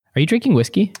Are you drinking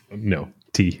whiskey? No,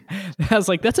 tea. I was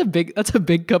like, that's a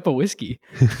big cup of whiskey.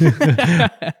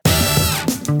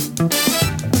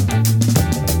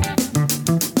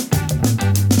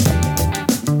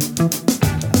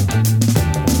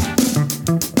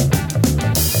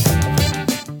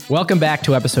 Welcome back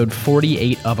to episode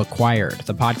 48 of Acquired,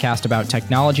 the podcast about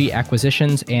technology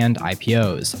acquisitions and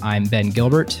IPOs. I'm Ben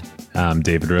Gilbert. I'm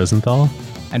David Rosenthal.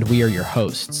 And we are your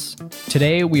hosts.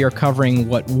 Today, we are covering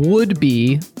what would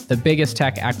be the biggest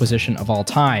tech acquisition of all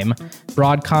time,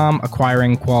 Broadcom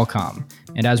acquiring Qualcomm.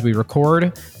 And as we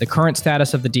record, the current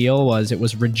status of the deal was it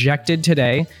was rejected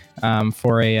today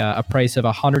for a price of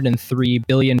 $103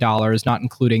 billion, not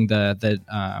including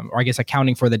or I guess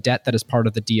accounting for the debt that is part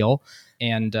of the deal.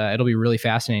 And it'll be really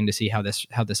fascinating to see how this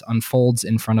unfolds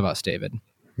in front of us, David.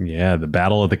 Yeah, the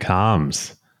battle of the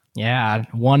comms. Yeah,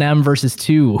 1M versus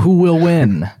 2. Who will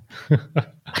win?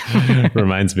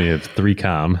 Reminds me of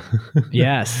 3Com.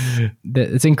 Yes.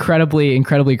 It's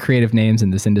incredibly creative names in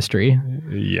this industry.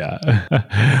 Yeah.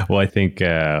 Well, I think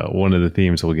one of the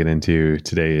themes we'll get into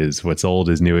today is what's old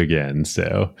is new again.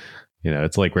 So,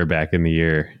 it's like we're back in the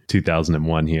year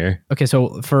 2001 here. Okay,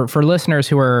 so for listeners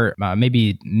who are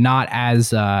maybe not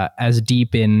as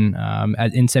deep in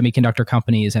semiconductor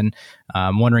companies and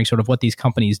wondering sort of what these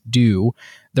companies do,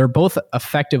 they're both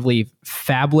effectively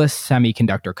fabless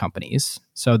semiconductor companies.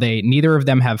 So neither of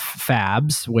them have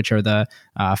fabs, which are the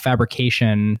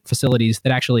fabrication facilities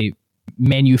that actually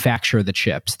manufacture the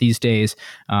chips these days,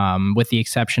 with the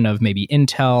exception of maybe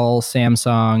Intel,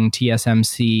 Samsung,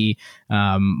 TSMC.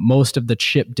 Most of the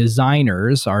chip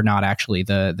designers are not actually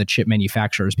the chip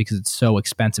manufacturers because it's so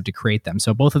expensive to create them.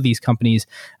 So both of these companies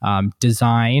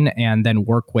design and then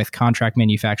work with contract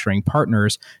manufacturing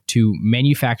partners to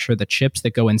manufacture the chips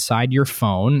that go inside your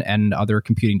phone and other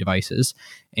computing devices.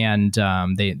 And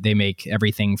they make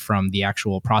everything from the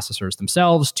actual processors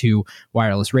themselves to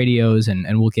wireless radios,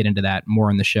 and we'll get into that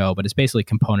more in the show. But it's basically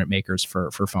component makers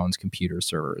for phones, computers,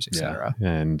 servers, etc.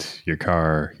 Yeah. And your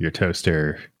car, your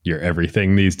toaster, your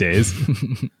everything these days.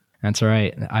 That's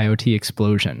right. IoT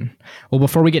explosion. Well,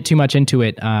 before we get too much into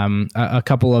it, a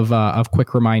couple of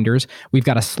quick reminders. We've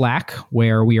got a Slack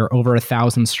where we are over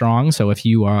 1,000 strong. So if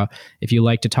you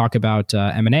like to talk about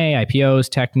M&A, IPOs,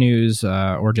 tech news,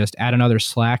 or just add another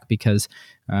Slack because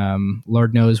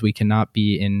Lord knows we cannot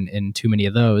be in too many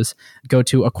of those, go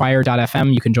to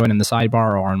acquire.fm. You can join in the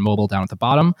sidebar or on mobile down at the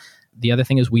bottom. The other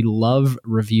thing is we love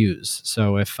reviews.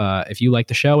 So if you like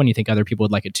the show and you think other people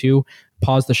would like it too,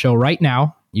 pause the show right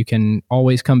now. You can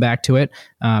always come back to it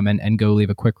and go leave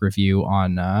a quick review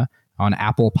on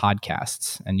Apple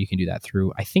Podcasts. And you can do that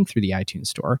through the iTunes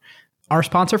store. Our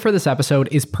sponsor for this episode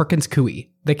is Perkins Coie,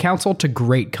 the counsel to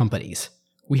great companies.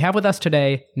 We have with us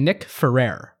today Nick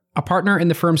Ferrer, a partner in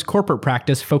the firm's corporate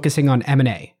practice focusing on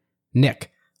M&A.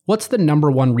 Nick, what's the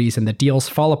number one reason that deals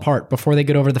fall apart before they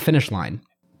get over the finish line?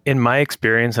 In my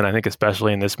experience, and I think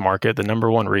especially in this market, the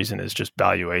number one reason is just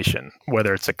valuation.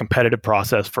 Whether it's a competitive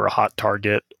process for a hot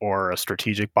target or a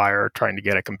strategic buyer trying to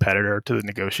get a competitor to the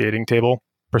negotiating table,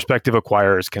 prospective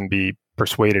acquirers can be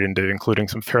persuaded into including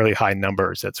some fairly high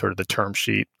numbers at sort of the term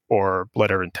sheet or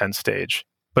letter of intent stage.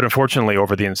 But unfortunately,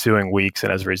 over the ensuing weeks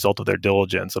and as a result of their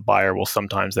diligence, a buyer will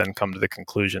sometimes then come to the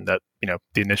conclusion that,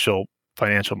 the initial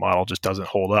financial model just doesn't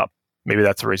hold up. Maybe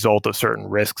that's a result of certain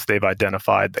risks they've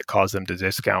identified that cause them to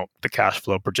discount the cash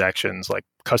flow projections like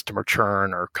customer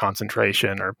churn or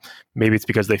concentration, or maybe it's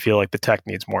because they feel like the tech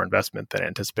needs more investment than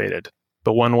anticipated.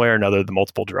 But one way or another, the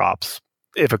multiple drops.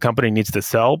 If a company needs to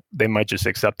sell, they might just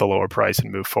accept the lower price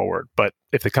and move forward. But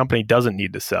if the company doesn't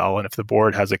need to sell, and if the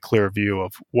board has a clear view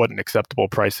of what an acceptable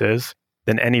price is,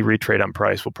 then any retrade on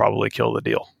price will probably kill the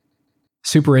deal.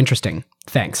 Super interesting.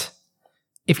 Thanks.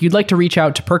 If you'd like to reach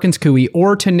out to Perkins Coie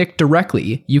or to Nick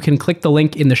directly, you can click the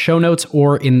link in the show notes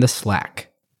or in the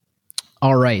Slack.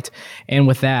 All right. And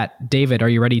with that, David, are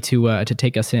you ready to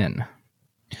take us in?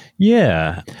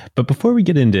 Yeah. But before we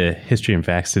get into history and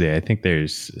facts today, I think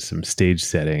there's some stage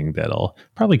setting that'll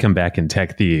probably come back in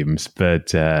tech themes,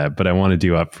 but I want to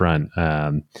do up front.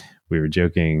 We were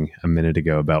joking a minute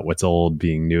ago about what's old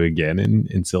being new again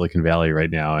in Silicon Valley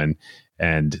right now.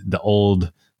 And the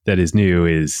old that is new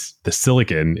is the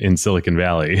silicon in Silicon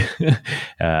Valley.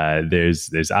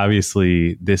 There's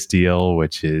obviously this deal,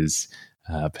 which is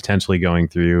potentially going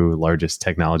through largest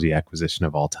technology acquisition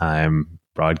of all time,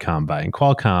 Broadcom buying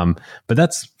Qualcomm, but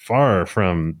that's far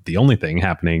from the only thing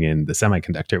happening in the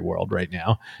semiconductor world right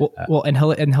now. And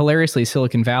hilariously,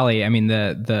 Silicon Valley. I mean,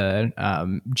 the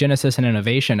genesis and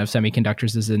innovation of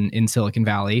semiconductors is in Silicon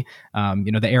Valley.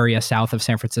 The area south of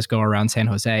San Francisco, around San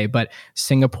Jose. But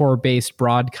Singapore-based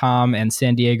Broadcom and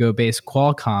San Diego-based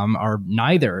Qualcomm are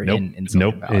neither in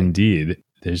Silicon Valley. Indeed.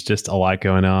 There's just a lot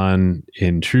going on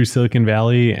in true Silicon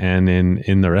Valley and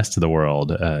in the rest of the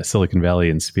world, Silicon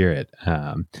Valley in spirit.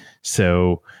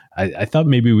 So I thought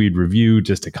maybe we'd review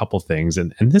just a couple things.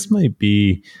 And this might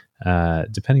be,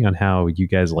 depending on how you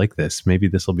guys like this, maybe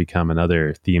this will become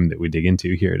another theme that we dig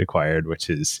into here at Acquired, which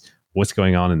is what's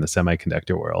going on in the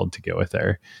semiconductor world, to go with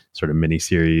our sort of mini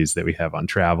series that we have on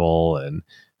travel and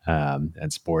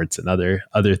sports and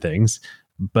other things.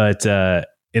 But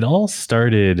it all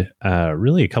started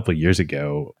really a couple of years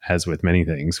ago, as with many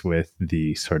things, with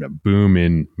the sort of boom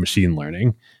in machine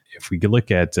learning. If we could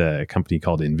look at a company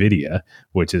called NVIDIA,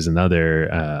 which is another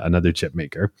chip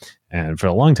maker, and for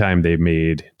a long time they've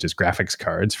made just graphics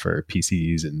cards for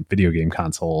PCs and video game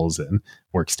consoles and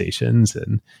workstations.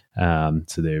 And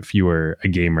so if you were a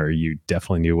gamer, you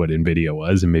definitely knew what NVIDIA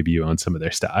was, and maybe you owned some of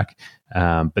their stock.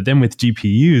 But then with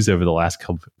GPUs over the last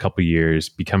couple of years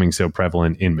becoming so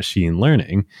prevalent in machine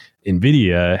learning,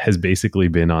 NVIDIA has basically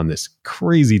been on this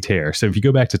crazy tear. So if you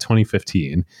go back to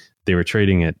 2015, they were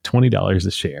trading at $20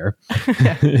 a share.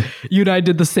 You and I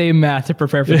did the same math to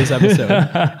prepare for this episode.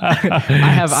 I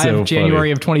have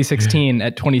January of 2016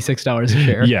 at $26 a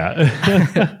share. Yeah.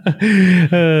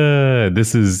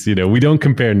 This is, we don't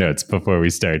compare notes before we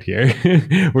start here.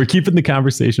 We're keeping the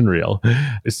conversation real.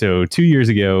 So 2 years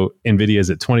ago, NVIDIA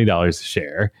is at $20 a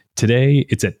share. Today,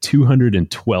 it's at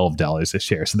 $212 a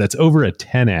share. So that's over a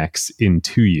 10x in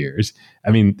 2 years. I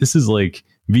mean, this is like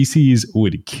VCs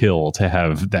would kill to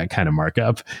have that kind of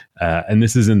markup. And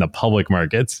this is in the public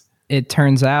markets. It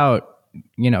turns out,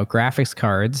 graphics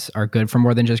cards are good for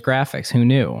more than just graphics. Who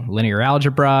knew? Linear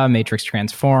algebra, matrix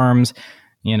transforms,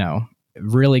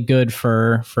 really good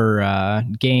for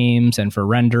games and for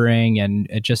rendering. And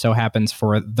it just so happens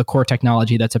for the core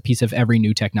technology that's a piece of every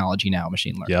new technology now,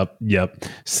 machine learning. Yep.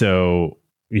 So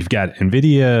you've got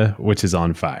NVIDIA, which is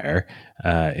on fire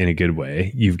in a good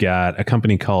way. You've got a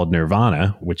company called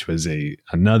Nirvana, which was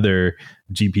another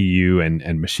GPU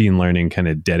and machine learning kind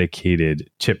of dedicated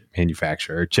chip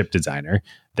manufacturer, chip designer,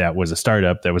 that was a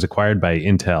startup that was acquired by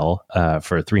Intel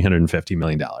for $350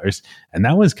 million. And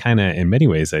that was kind of, in many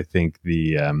ways, I think,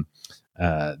 the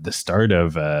start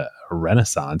of a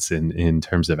renaissance in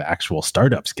terms of actual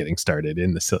startups getting started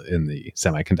in the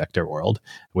semiconductor world,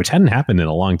 which hadn't happened in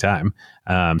a long time.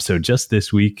 So just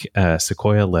this week,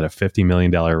 Sequoia led a $50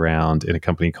 million round in a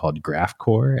company called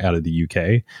Graphcore out of the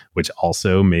UK, which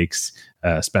also makes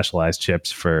specialized chips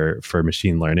for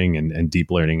machine learning and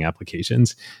deep learning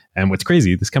applications. And what's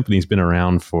crazy, this company's been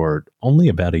around for only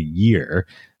about a year.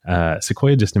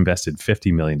 Sequoia just invested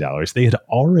 $50 million. They had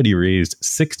already raised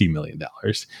 $60 million.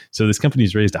 So this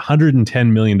company's raised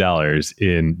 $110 million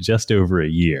in just over a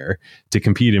year to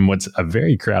compete in what's a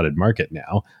very crowded market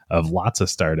now of lots of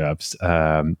startups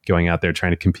going out there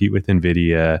trying to compete with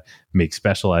NVIDIA, make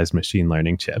specialized machine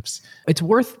learning chips. It's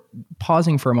worth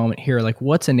pausing for a moment here. Like,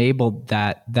 what's enabled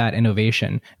that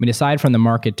innovation? I mean, aside from the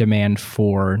market demand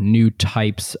for new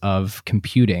types of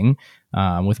computing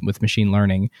with machine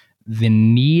learning, the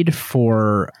need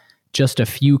for just a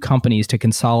few companies to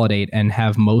consolidate and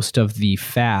have most of the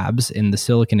fabs in the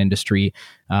silicon industry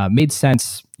made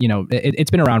sense.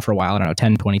 It's been around for a while, I don't know,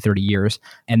 10, 20, 30 years.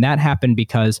 And that happened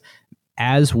because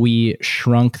as we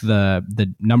shrunk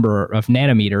the number of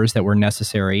nanometers that were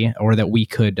necessary or that we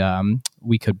could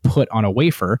put on a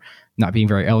wafer, not being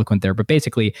very eloquent there, but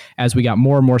basically as we got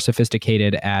more and more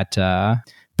sophisticated at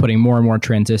putting more and more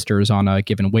transistors on a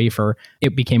given wafer,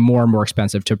 it became more and more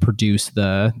expensive to produce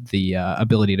the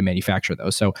ability to manufacture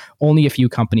those. So only a few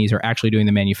companies are actually doing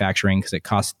the manufacturing because it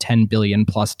costs $10 billion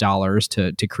plus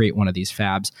to create one of these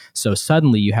fabs. So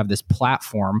suddenly you have this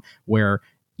platform where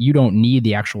you don't need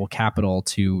the actual capital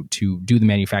to do the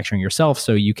manufacturing yourself.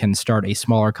 So you can start a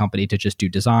smaller company to just do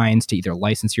designs, to either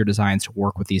license your designs to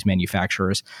work with these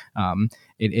manufacturers.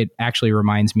 It actually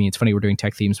reminds me, it's funny, we're doing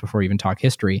tech themes before we even talk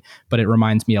history, but it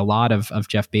reminds me a lot of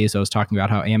Jeff Bezos talking about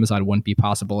how Amazon wouldn't be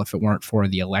possible if it weren't for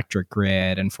the electric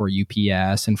grid and for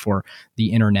UPS and for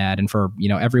the internet and for,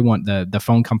 everyone, the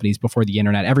phone companies before the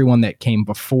internet, everyone that came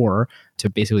before to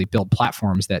basically build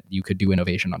platforms that you could do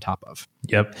innovation on top of.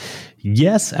 Yep.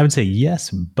 Yes, I would say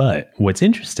yes. But what's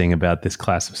interesting about this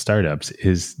class of startups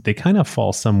is they kind of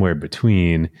fall somewhere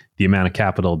between the amount of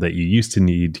capital that you used to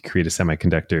need to create a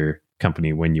semiconductor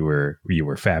company when you were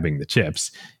fabbing the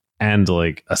chips, and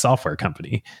like a software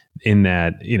company, in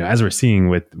that, as we're seeing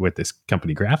with this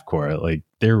company Graphcore, like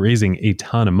they're raising a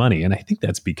ton of money. And I think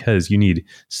that's because you need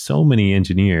so many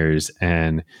engineers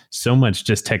and so much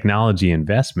just technology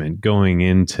investment going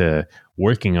into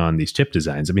working on these chip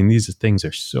designs. I mean, these things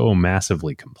are so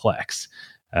massively complex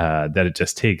that it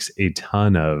just takes a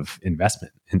ton of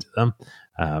investment into them.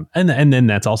 And then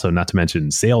that's also not to mention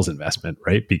sales investment,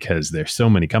 right? Because there's so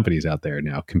many companies out there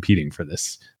now competing for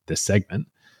this segment.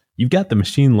 You've got the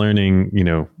machine learning,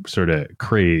 sort of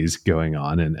craze going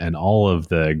on, and all of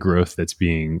the growth that's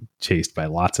being chased by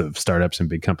lots of startups and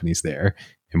big companies there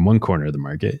in one corner of the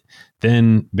market.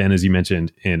 Then, Ben, as you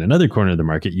mentioned, in another corner of the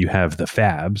market, you have the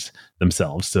fabs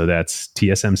themselves. So that's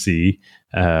TSMC,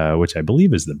 which I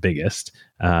believe is the biggest.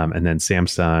 And then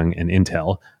Samsung and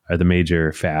Intel are the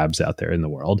major fabs out there in the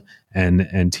world. And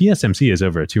TSMC is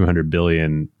over a $200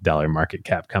 billion market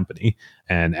cap company.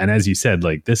 And as you said,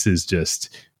 like, this is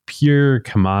just pure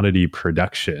commodity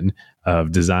production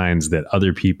of designs that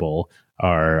other people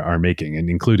are making, and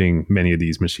including many of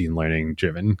these machine learning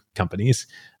driven companies.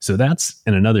 So that's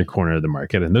in another corner of the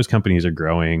market. And those companies are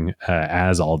growing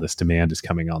as all this demand is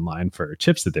coming online for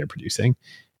chips that they're producing.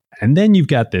 And then you've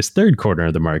got this third corner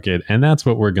of the market, and that's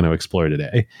what we're going to explore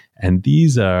today. And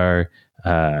these are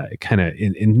kind of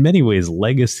in many ways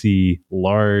legacy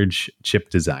large chip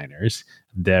designers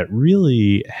that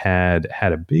really had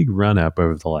a big run up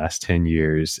over the last 10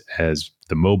 years as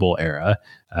the mobile era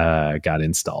got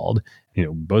installed.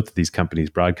 Both of these companies,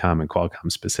 Broadcom and Qualcomm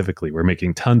specifically, were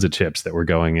making tons of chips that were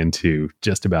going into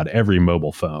just about every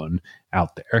mobile phone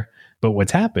out there. But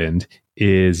what's happened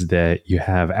is that you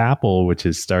have Apple, which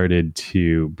has started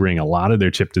to bring a lot of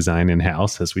their chip design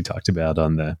in-house, as we talked about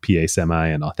on the PA Semi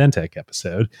and Authentic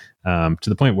episode, to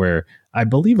the point where I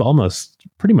believe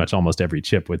pretty much almost every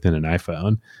chip within an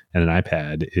iPhone and an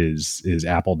iPad is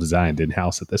Apple designed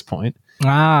in-house at this point.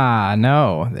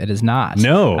 No, it is not.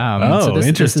 No.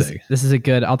 Interesting. This is a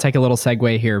good, I'll take a little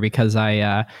segue here, because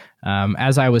I,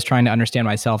 as I was trying to understand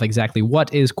myself exactly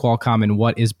what is Qualcomm and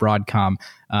what is Broadcom,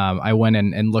 I went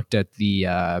and looked at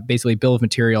the basically bill of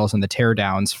materials and the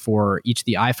teardowns for each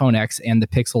the iPhone X and the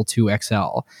Pixel 2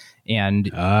 XL.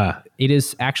 And it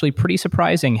is actually pretty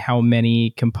surprising how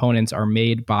many components are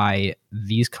made by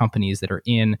these companies that are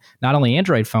in not only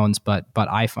Android phones, but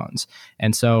iPhones.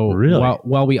 And so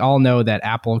while we all know that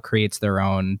Apple creates their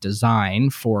own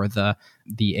design for the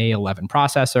A11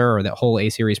 processor, or the whole A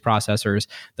series processors,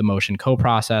 the Motion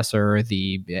coprocessor,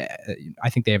 I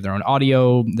think they have their own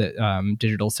audio, the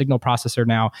digital signal processor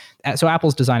now. So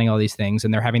Apple's designing all these things,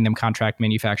 and they're having them contract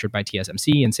manufactured by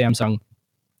TSMC and Samsung.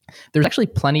 There's actually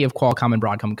plenty of Qualcomm and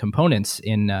Broadcom components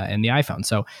in the iPhone.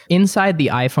 So inside the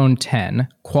iPhone 10,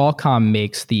 Qualcomm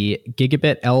makes the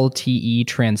gigabit LTE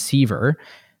transceiver.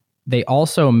 They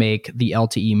also make the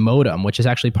LTE modem, which is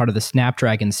actually part of the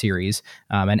Snapdragon series.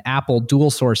 And Apple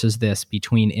dual sources this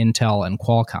between Intel and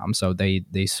Qualcomm. So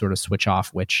they sort of switch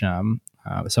off which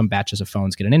some batches of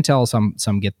phones get an Intel,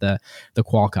 some get the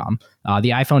Qualcomm.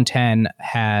 The iPhone 10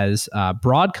 has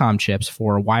Broadcom chips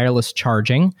for wireless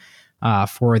charging,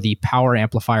 for the power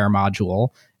amplifier module,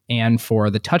 and for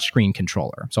the touchscreen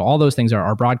controller. So all those things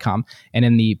are Broadcom. And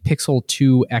in the Pixel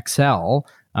 2 XL,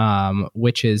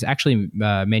 which is actually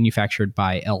manufactured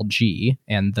by LG,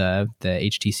 and the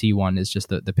HTC one is just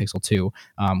the Pixel 2.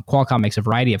 Qualcomm makes a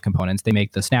variety of components. They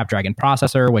make the Snapdragon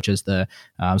processor, which is the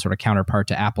sort of counterpart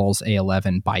to Apple's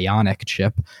A11 Bionic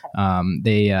chip.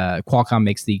 Qualcomm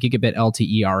makes the gigabit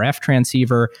LTE RF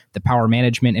transceiver, the power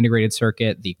management integrated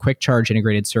circuit, the quick charge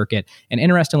integrated circuit. And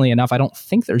interestingly enough, I don't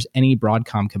think there's any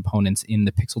Broadcom components in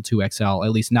the Pixel 2 XL,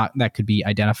 at least not that could be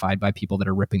identified by people that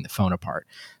are ripping the phone apart.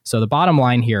 So the bottom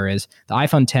line here is the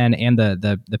iPhone 10 and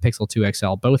the Pixel 2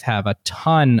 XL both have a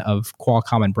ton of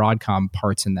Qualcomm and Broadcom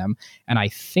parts in them. And I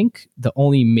think the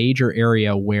only major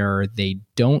area where they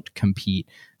don't compete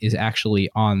is actually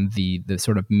on the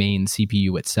sort of main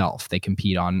CPU itself. They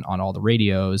compete on all the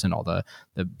radios and all the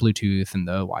Bluetooth and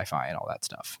the Wi-Fi and all that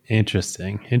stuff.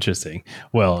 Interesting.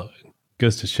 Well,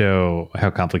 goes to show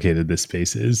how complicated this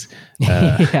space is.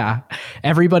 Yeah.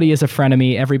 Everybody is a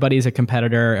frenemy. Everybody is a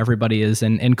competitor. Everybody is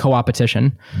in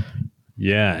co-opetition.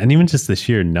 Yeah. And even just the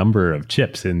sheer number of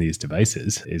chips in these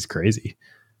devices is crazy.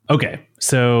 Okay.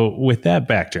 So with that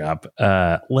backdrop,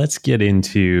 let's get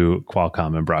into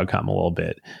Qualcomm and Broadcom a little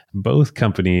bit. Both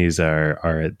companies are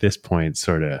at this point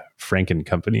sort of Franken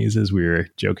companies, as we were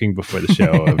joking before the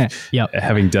show, of yep.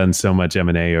 having done so much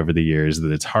M&A over the years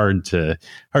that it's hard to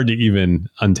even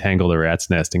untangle the rat's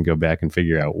nest and go back and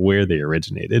figure out where they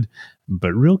originated.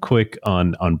 But real quick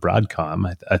on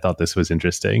Broadcom, I thought this was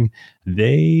interesting.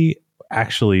 They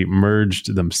actually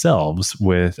merged themselves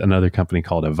with another company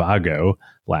called Avago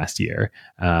last year.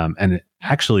 And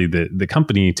actually, the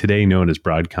company today known as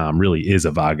Broadcom really is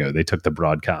Avago. They took the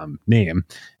Broadcom name.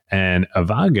 And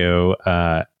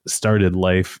Avago started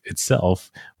life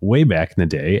itself way back in the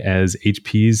day as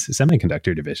HP's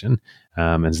semiconductor division.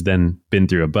 Has then been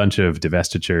through a bunch of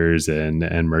divestitures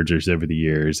and mergers over the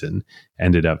years, and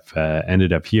ended up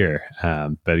here.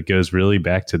 But it goes really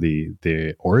back to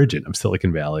the origin of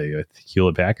Silicon Valley with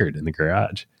Hewlett Packard in the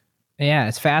garage. Yeah,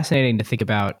 it's fascinating to think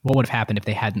about what would have happened if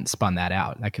they hadn't spun that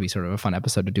out. That could be sort of a fun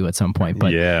episode to do at some point.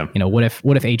 But yeah, what if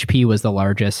HP was the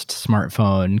largest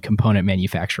smartphone component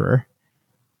manufacturer?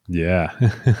 Yeah.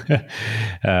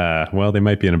 Well, they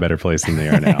might be in a better place than they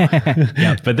are now.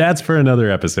 Yep. But that's for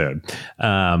another episode.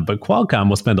 But Qualcomm,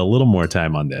 will spend a little more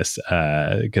time on this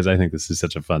because I think this is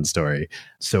such a fun story.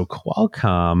 So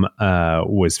Qualcomm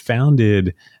was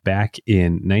founded back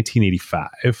in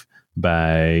 1985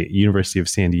 by University of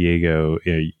San Diego,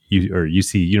 or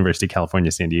UC, University of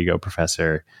California, San Diego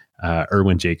professor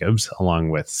Irwin Jacobs,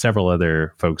 along with several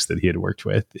other folks that he had worked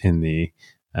with in the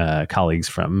colleagues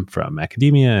from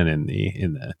academia and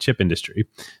in the chip industry.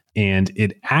 And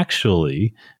it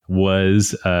actually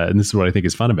was, and this is what I think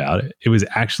is fun about it, it was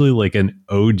actually like an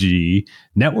OG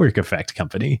network effect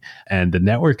company. And the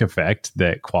network effect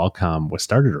that Qualcomm was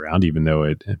started around, even though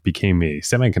it became a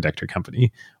semiconductor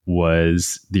company,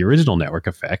 was the original network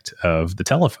effect of the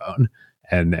telephone.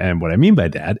 And what I mean by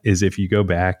that is if you go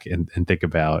back and think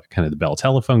about kind of the Bell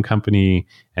Telephone Company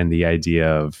and the idea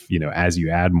of, as you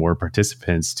add more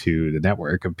participants to the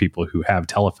network of people who have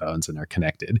telephones and are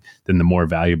connected, then the more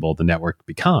valuable the network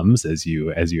becomes as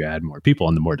you add more people,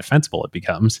 and the more defensible it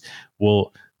becomes.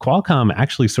 Well, Qualcomm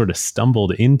actually sort of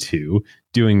stumbled into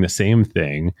doing the same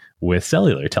thing with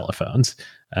cellular telephones.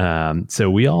 So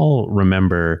we all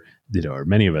remember, or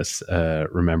many of us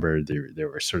remember, there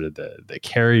were sort of the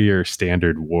carrier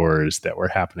standard wars that were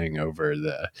happening over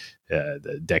the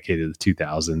decade of the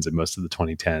 2000s and most of the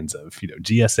 2010s of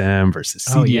GSM versus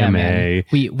CDMA. Oh, yeah, man.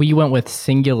 We went with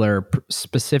Singular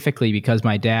specifically because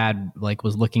my dad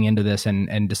was looking into this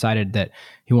and decided that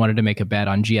he wanted to make a bet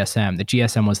on GSM. That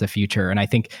GSM was the future, and I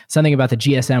think something about the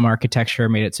GSM architecture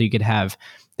made it so you could have.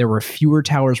 There were fewer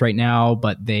towers right now,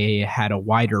 but they had a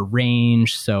wider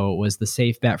range. So it was the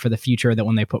safe bet for the future that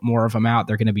when they put more of them out,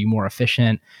 they're going to be more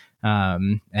efficient.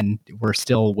 And we're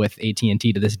still with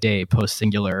AT&T to this day,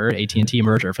 post-Singular AT&T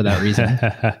merger for that reason.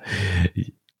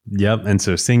 Yep. And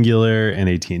so Singular and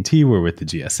AT&T were with the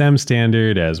GSM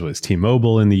standard, as was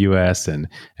T-Mobile in the US, and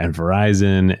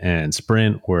Verizon and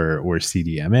Sprint were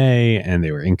CDMA, and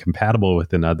they were incompatible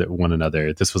with one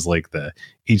another. This was like the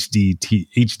HD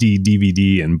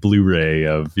DVD and Blu-ray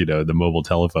of, the mobile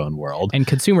telephone world. And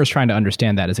consumers trying to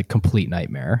understand that is a complete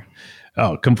nightmare.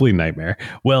 Oh, complete nightmare.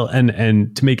 Well,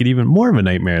 and to make it even more of a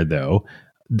nightmare, though,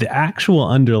 the actual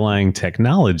underlying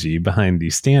technology behind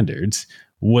these standards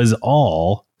was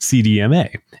all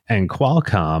CDMA. And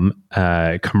Qualcomm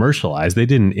commercialized, they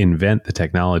didn't invent the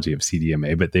technology of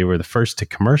CDMA, but they were the first to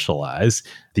commercialize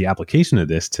the application of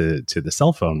this to the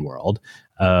cell phone world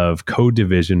of code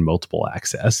division multiple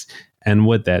access. And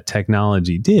what that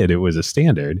technology did, it was a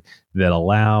standard that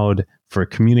allowed for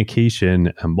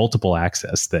communication, multiple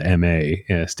access, the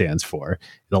MA stands for.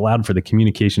 It allowed for the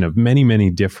communication of many, many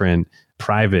different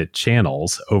private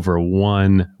channels over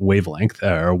one wavelength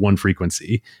or one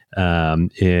frequency in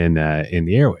the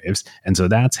airwaves. And so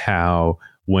that's how,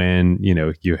 when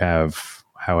you have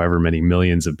however many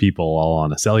millions of people all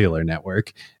on a cellular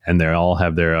network, and they all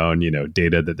have their own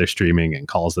data that they're streaming and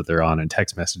calls that they're on and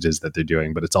text messages that they're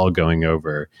doing, but it's all going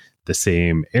over the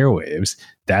same airwaves.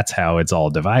 That's how it's all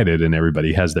divided, and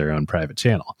everybody has their own private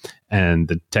channel. And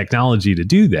the technology to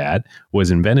do that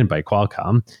was invented by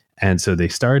Qualcomm. And so they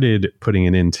started putting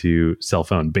it into cell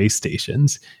phone base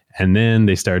stations, and then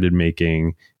they started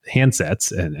making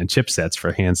handsets and chipsets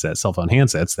for cell phone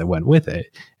handsets that went with it.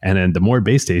 And then the more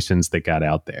base stations that got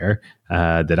out there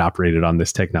that operated on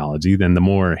this technology, then the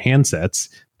more handsets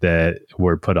that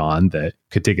were put on that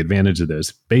could take advantage of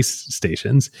those base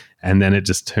stations. And then it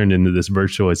just turned into this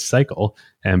virtuous cycle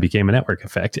and became a network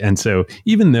effect. And so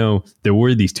even though there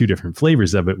were these two different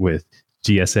flavors of it with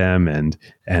GSM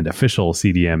and official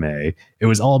CDMA, it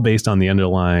was all based on the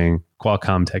underlying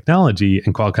Qualcomm technology,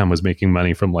 and Qualcomm was making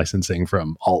money from licensing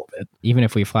from all of it. Even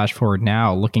if we flash forward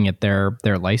now, looking at their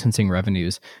licensing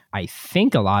revenues, I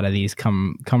think a lot of these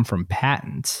come from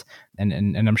patents,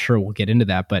 and I'm sure we'll get into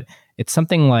that, but it's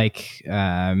something like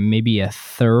maybe a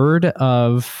third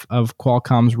of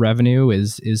Qualcomm's revenue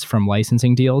is from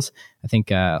licensing deals. I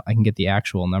think I can get the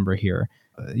actual number here.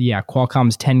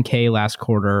 Qualcomm's 10K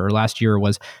last year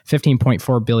was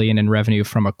 15.4 billion in revenue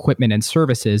from equipment and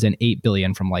services and 8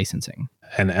 billion from licensing.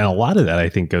 And a lot of that, I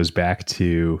think, goes back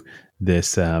to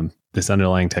this this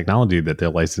underlying technology that they're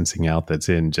licensing out that's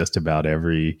in just about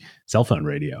every cell phone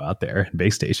radio out there,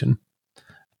 base station.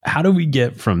 How do we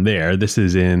get from there? This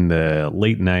is in the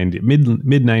late 90s,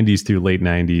 mid 90s through late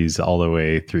 90s, all the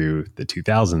way through the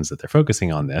 2000s that they're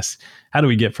focusing on this. How do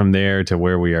we get from there to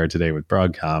where we are today with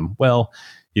Broadcom? Well,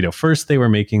 first they were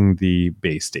making the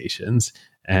base stations,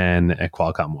 and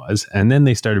Qualcomm was, and then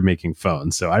they started making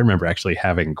phones. So I remember actually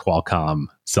having Qualcomm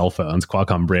cell phones,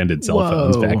 Qualcomm branded cell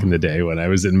phones back in the day when I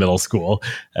was in middle school,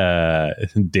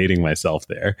 dating myself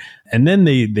there. And then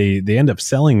they end up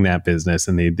selling that business,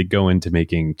 and they go into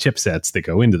making chipsets that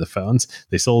go into the phones.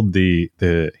 They sold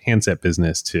the handset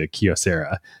business to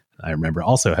Kyocera. I remember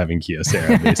also having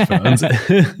Kyocera-based phones.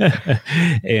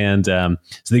 And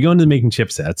so they go into making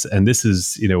chipsets. And this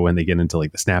is, when they get into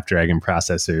like the Snapdragon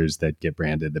processors that get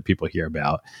branded that people hear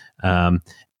about.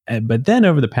 But then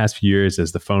over the past few years,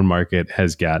 as the phone market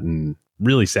has gotten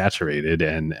really saturated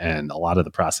and a lot of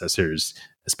the processors,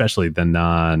 especially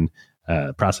the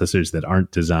processors that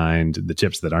aren't designed, the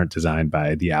chips that aren't designed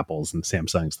by the Apples and the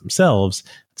Samsungs themselves,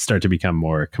 start to become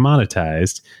more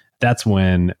commoditized. That's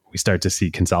when we start to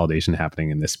see consolidation happening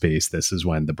in this space. This is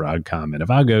when the Broadcom and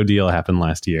Avago deal happened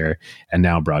last year. And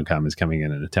now Broadcom is coming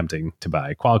in and attempting to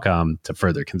buy Qualcomm to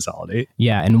further consolidate.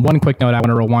 Yeah. And one quick note, I want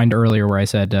to rewind earlier where I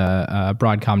said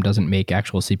Broadcom doesn't make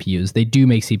actual CPUs. They do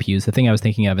make CPUs. The thing I was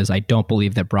thinking of is I don't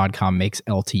believe that Broadcom makes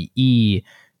LTE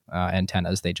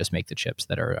antennas. They just make the chips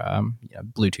that are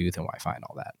Bluetooth and Wi-Fi and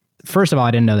all that. First of all, I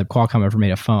didn't know that Qualcomm ever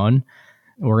made a phone.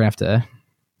 We're going to have to,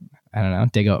 I don't know,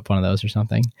 dig up one of those or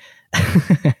something.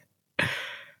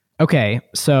 Okay,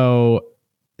 so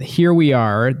here we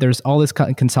are. There's all this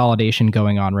consolidation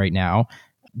going on right now.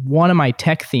 One of my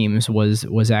tech themes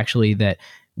was actually that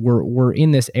we're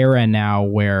in this era now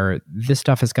where this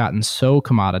stuff has gotten so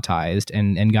commoditized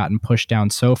and gotten pushed down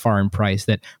so far in price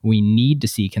that we need to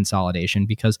see consolidation,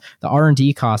 because the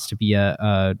R&D costs to be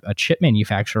a chip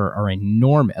manufacturer are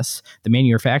enormous. The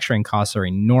manufacturing costs are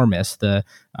enormous. The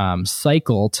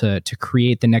cycle to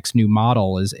create the next new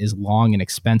model is long and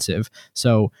expensive.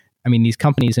 So, I mean, these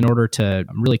companies, in order to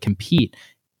really compete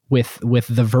with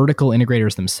the vertical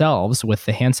integrators themselves, with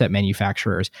the handset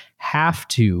manufacturers, have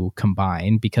to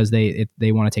combine, because they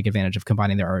want to take advantage of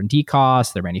combining their R&D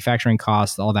costs, their manufacturing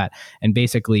costs, all that, and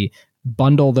basically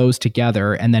bundle those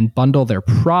together and then bundle their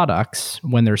products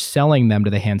when they're selling them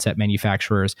to the handset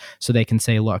manufacturers, so they can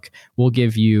say, look, we'll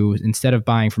give you, instead of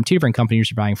buying from two different companies,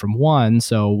 you're buying from one,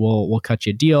 so we'll cut you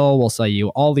a deal, we'll sell you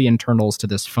all the internals to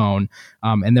this phone.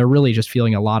 And they're really just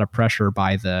feeling a lot of pressure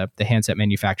by the handset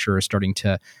manufacturers starting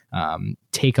to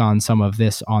take on some of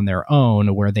this on their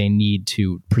own, where they need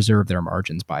to preserve their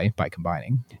margins by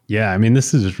combining. Yeah, I mean,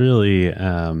 this is really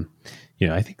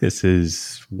I think this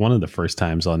is one of the first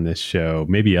times on this show,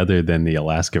 maybe other than the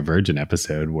Alaska Virgin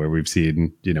episode, where we've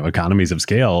seen, economies of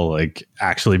scale like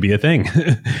actually be a thing,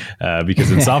 because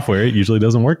in software, it usually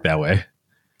doesn't work that way.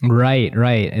 Right.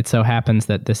 It so happens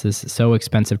that this is so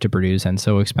expensive to produce and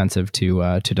so expensive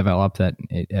to develop that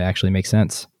it actually makes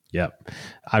sense. Yep.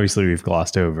 Obviously, we've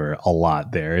glossed over a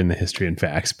lot there in the history and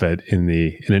facts, but in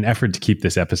an effort to keep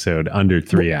this episode under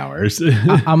 3 hours,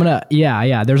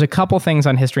 There's a couple things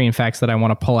on history and facts that I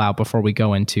want to pull out before we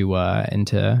go into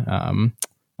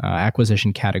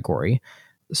acquisition category.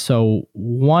 So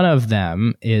one of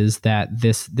them is that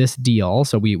this deal,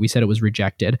 so we said it was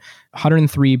rejected,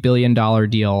 $103 billion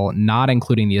deal, not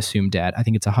including the assumed debt. I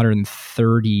think it's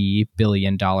 $130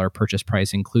 billion purchase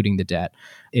price, including the debt.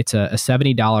 It's a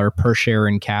 $70 per share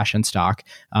in cash and stock.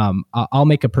 I'll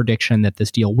make a prediction that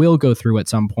this deal will go through at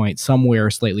some point, somewhere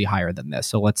slightly higher than this.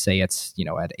 So let's say it's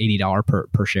at $80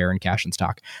 per share in cash and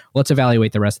stock. Let's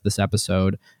evaluate the rest of this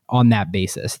episode on that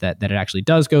basis, that it actually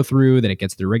does go through, that it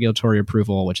gets through regulatory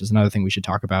approval, which is another thing we should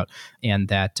talk about, and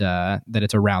that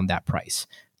it's around that price.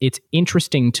 It's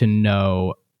interesting to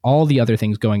know all the other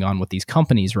things going on with these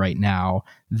companies right now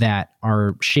that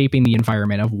are shaping the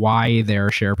environment of why their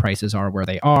share prices are where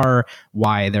they are,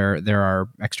 why there are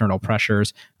external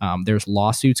pressures. There's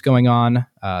lawsuits going on.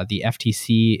 The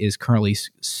FTC is currently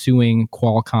suing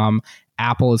Qualcomm.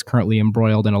 Apple is currently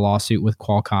embroiled in a lawsuit with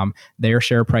Qualcomm. Their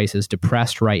share price is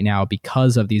depressed right now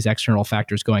because of these external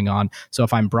factors going on. So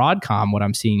if I'm Broadcom, what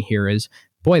I'm seeing here is,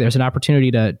 boy, there's an opportunity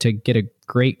to get a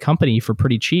great company for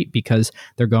pretty cheap, because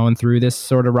they're going through this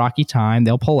sort of rocky time.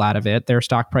 They'll pull out of it. Their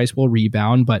stock price will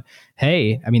rebound. But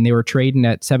hey, I mean, they were trading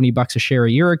at $70 a share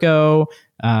a year ago.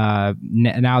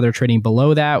 Now they're trading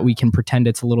below that. We can pretend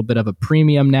it's a little bit of a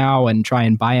premium now and try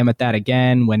and buy them at that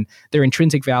again when their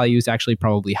intrinsic value is actually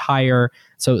probably higher.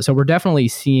 So we're definitely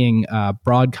seeing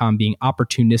Broadcom being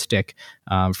opportunistic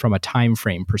from a time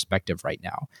frame perspective right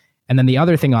now. And then the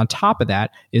other thing on top of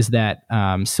that is that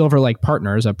Silver Lake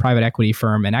Partners, a private equity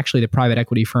firm, and actually the private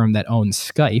equity firm that owns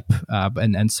Skype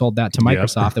and sold that to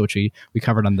Microsoft, which we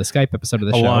covered on the Skype episode of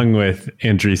the show. Along with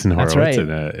Andreessen Horowitz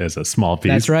as a small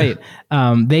piece. That's right.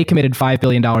 They committed $5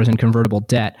 billion in convertible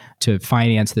debt to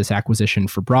finance this acquisition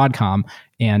for Broadcom.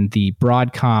 And the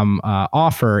Broadcom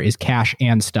offer is cash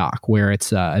and stock, where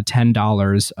it's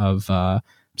 $10 of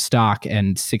stock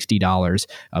and $60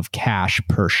 of cash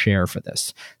per share for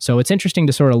this. So it's interesting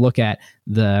to sort of look at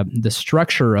the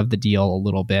structure of the deal a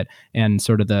little bit and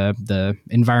sort of the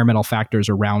environmental factors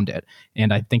around it.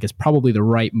 And I think it's probably the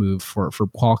right move for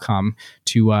Qualcomm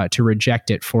to reject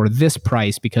it for this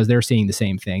price, because they're seeing the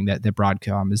same thing, that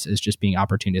Broadcom is just being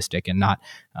opportunistic and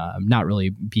not really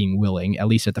being willing, at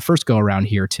least at the first go around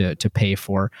here, to pay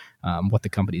for what the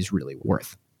company is really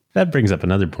worth. That brings up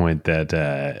another point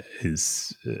that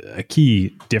is a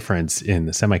key difference in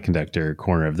the semiconductor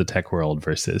corner of the tech world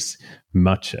versus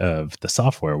much of the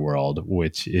software world,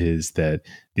 which is that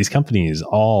these companies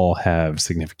all have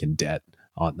significant debt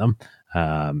on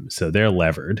them. So they're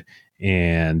levered.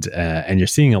 And you're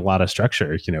seeing a lot of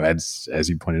structure, as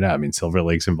you pointed out. I mean, Silver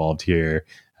Lake's involved here,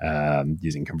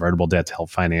 using convertible debt to help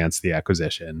finance the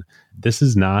acquisition. This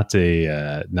is not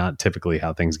typically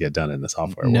how things get done in the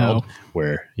software world,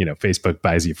 where Facebook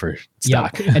buys you for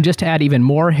stock. Yep. And just to add even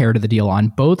more hair to the deal on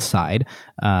both sides,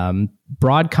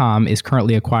 Broadcom is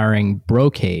currently acquiring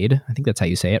Brocade, I think that's how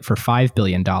you say it, for $5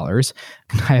 billion.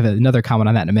 I have another comment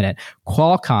on that in a minute.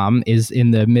 Qualcomm is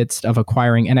in the midst of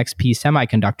acquiring NXP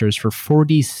Semiconductors for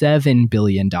 $47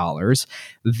 billion.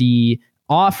 The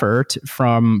offer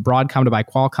from Broadcom to buy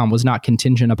Qualcomm was not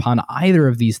contingent upon either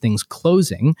of these things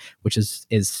closing, which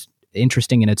is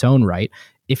interesting in its own right.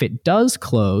 If it does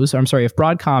close, if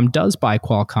Broadcom does buy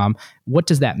Qualcomm, what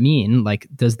does that mean? Like,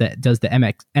 does the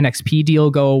NXP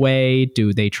deal go away?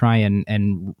 Do they try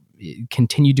and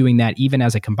continue doing that even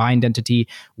as a combined entity?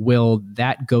 Will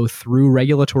that go through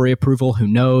regulatory approval? Who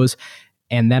knows?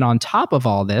 And then on top of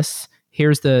all this,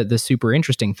 here's the super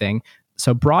interesting thing.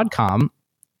 So Broadcom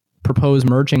proposed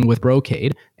merging with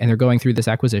Brocade, and they're going through this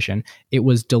acquisition. It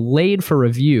was delayed for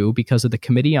review because of the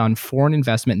Committee on Foreign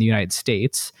Investment in the United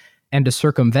States. And to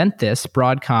circumvent this,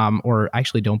 Broadcom, or I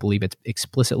actually don't believe it's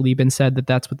explicitly been said that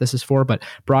that's what this is for, but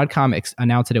Broadcom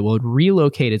announced that it will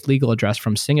relocate its legal address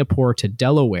from Singapore to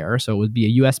Delaware. So it would be a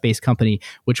US-based company,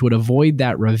 which would avoid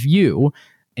that review.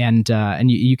 And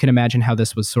you can imagine how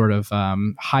this was sort of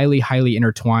highly, highly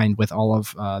intertwined with all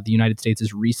of the United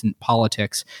States' recent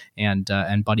politics and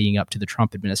buddying up to the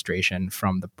Trump administration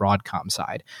from the Broadcom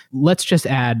side. Let's just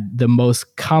add the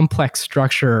most complex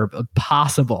structure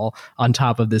possible on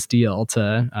top of this deal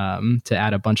to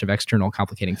add a bunch of external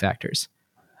complicating factors.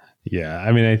 Yeah,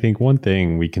 I mean, I think one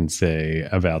thing we can say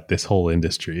about this whole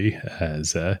industry,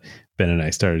 as Ben and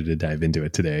I started to dive into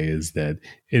it today, is that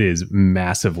it is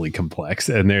massively complex,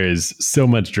 and there is so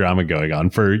much drama going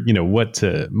on for, what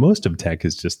most of tech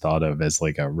is just thought of as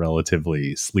like a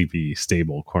relatively sleepy,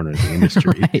 stable corner of the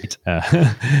industry. Right.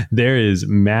 There is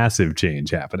massive change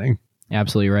happening.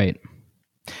 Absolutely right.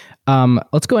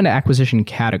 Let's go into acquisition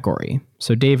category.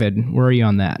 So David, where are you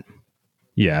on that?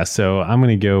 Yeah, so I'm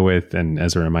going to go with, and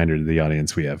as a reminder to the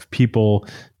audience, we have people,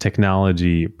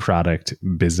 technology, product,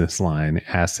 business line,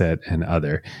 asset, and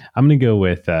other. I'm going to go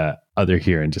with other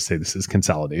here and just say this is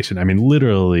consolidation. I mean,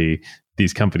 literally,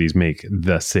 these companies make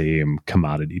the same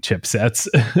commodity chipsets.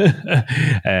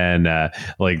 And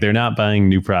they're not buying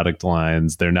new product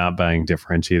lines. They're not buying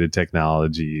differentiated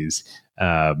technologies.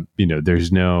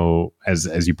 There's no,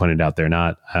 as you pointed out, they're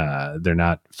not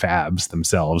fabs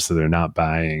themselves. So they're not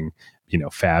buying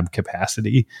fab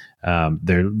capacity.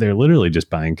 They're literally just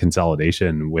buying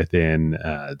consolidation within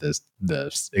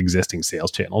the existing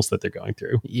sales channels that they're going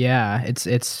through. Yeah,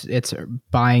 it's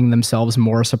buying themselves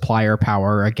more supplier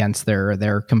power against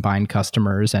their combined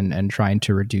customers and trying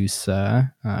to reduce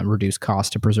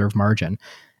cost to preserve margin.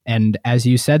 And as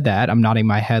you said that, I'm nodding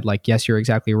my head like, yes, you're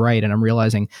exactly right. And I'm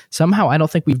realizing somehow I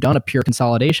don't think we've done a pure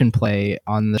consolidation play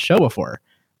on the show before.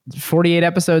 48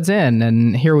 episodes in,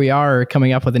 and here we are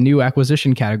coming up with a new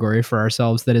acquisition category for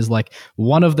ourselves that is like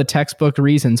one of the textbook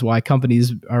reasons why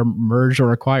companies are merged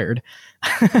or acquired.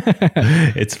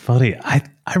 It's funny. I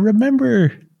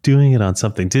remember doing it on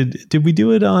something. Did we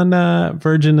do it on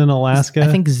Virgin in Alaska? I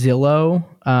think Zillow.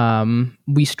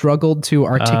 We struggled to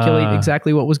articulate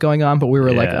exactly what was going on, but we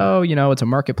were like, oh, it's a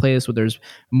marketplace where there's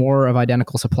more of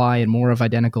identical supply and more of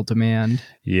identical demand.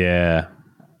 Yeah.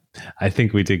 I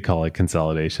think we did call it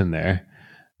consolidation there.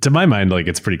 To my mind, like,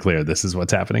 it's pretty clear this is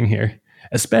what's happening here,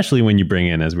 especially when you bring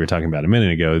in, as we were talking about a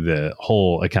minute ago, the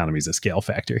whole economy is a scale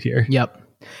factor here. Yep.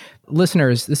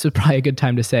 Listeners, this is probably a good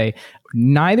time to say,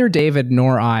 neither David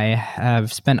nor I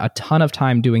have spent a ton of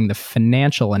time doing the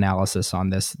financial analysis on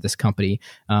this company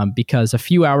because a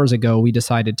few hours ago we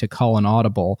decided to call an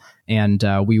audible, and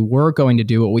we were going to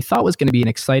do what we thought was going to be an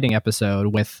exciting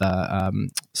episode with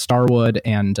Starwood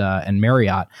and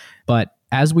Marriott. But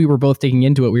as we were both digging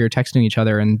into it, we were texting each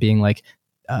other and being like,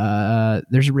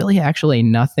 there's really actually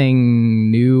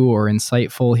nothing new or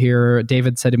insightful here.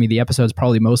 David said to me the episode's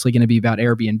probably mostly going to be about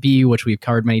Airbnb, which we've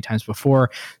covered many times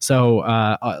before. So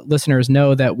listeners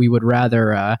know that we would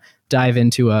rather dive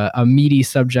into a meaty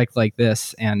subject like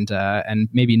this and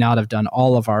maybe not have done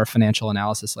all of our financial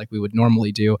analysis like we would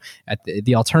normally do at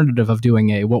the alternative of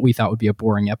doing what we thought would be a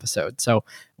boring episode. So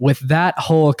with that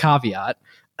whole caveat,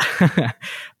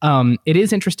 it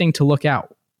is interesting to look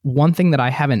out. One thing that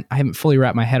I haven't fully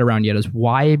wrapped my head around yet is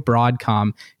why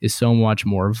Broadcom is so much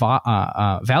more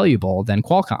valuable than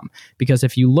Qualcomm. Because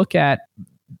if you look at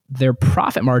their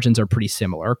profit margins are pretty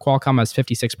similar. Qualcomm has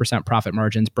 56% profit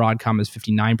margins. Broadcom has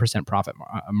 59% profit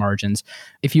margins.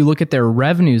 If you look at their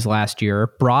revenues last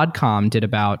year, Broadcom did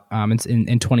about,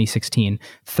 in 2016,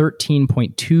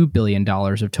 $13.2 billion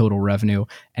of total revenue,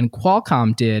 and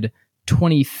Qualcomm did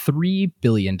 $23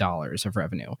 billion of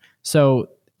revenue. So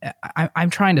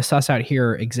I'm trying to suss out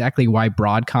here exactly why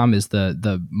Broadcom is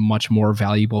the much more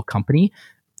valuable company.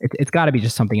 It's got to be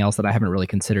just something else that I haven't really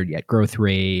considered yet: growth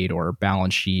rate or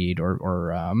balance sheet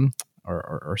or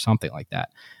something like that.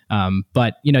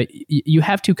 But you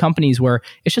have two companies where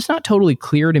it's just not totally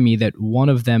clear to me that one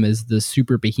of them is the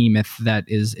super behemoth that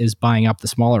is buying up the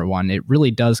smaller one. It really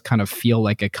does kind of feel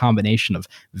like a combination of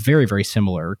very, very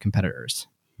similar competitors.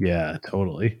 Yeah,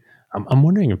 totally. I'm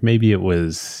wondering if maybe it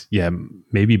was,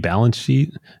 maybe balance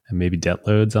sheet and maybe debt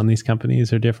loads on these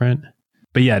companies are different.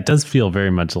 But yeah, it does feel very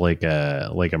much like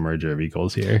a merger of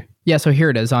equals here. Yeah, so here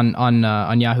it is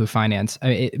on Yahoo Finance.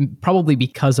 Probably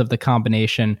because of the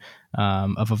combination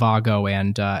of Avago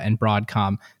and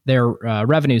Broadcom, their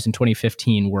revenues in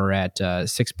 2015 were at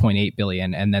 6.8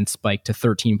 billion and then spiked to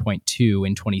 13.2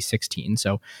 in 2016.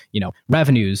 So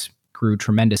revenues grew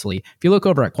tremendously. If you look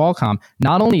over at Qualcomm,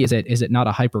 not only is it not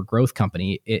a hyper growth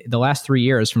company, the last 3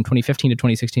 years from 2015 to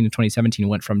 2016 to 2017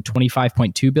 went from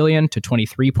 25.2 billion to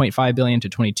 23.5 billion to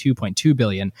 22.2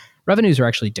 billion. Revenues are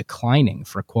actually declining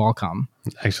for Qualcomm.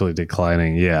 Actually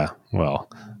declining, yeah.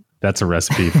 Well, that's a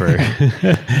recipe for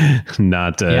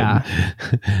not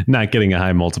getting a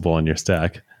high multiple on your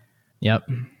stack. Yep.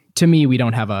 To me, we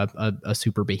don't have a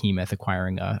super behemoth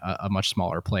acquiring a much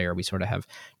smaller player. We sort of have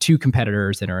two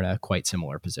competitors that are in a quite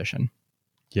similar position.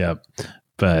 Yeah.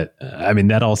 But I mean,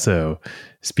 that also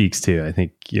speaks to, I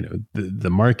think, the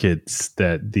markets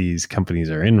that these companies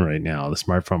are in right now. The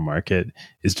smartphone market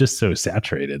is just so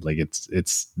saturated. Like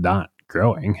it's not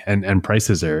growing and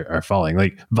prices are falling.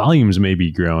 Like volumes may be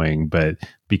growing, but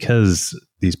because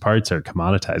these parts are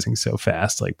commoditizing so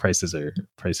fast, like prices are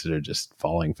just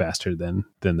falling faster than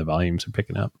the volumes are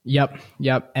picking up. Yep.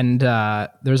 And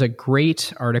there's a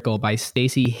great article by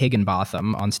Stacy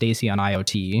Higginbotham on Stacy on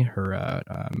IoT,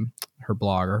 her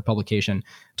blog or her publication,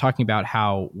 talking about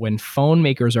how when phone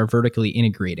makers are vertically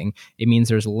integrating, it means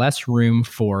there's less room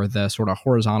for the sort of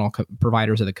horizontal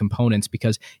providers of the components,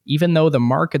 because even though the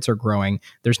markets are growing,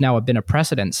 there's now been a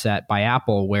precedent set by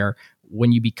Apple where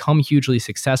when you become hugely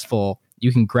successful,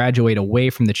 you can graduate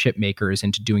away from the chip makers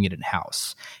into doing it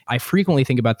in-house. I frequently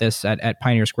think about this at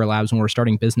Pioneer Square Labs when we're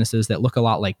starting businesses that look a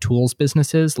lot like tools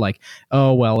businesses. Like,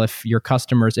 oh, well, if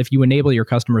you enable your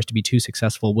customers to be too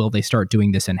successful, will they start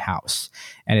doing this in-house?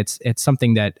 And it's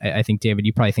something that I think, David,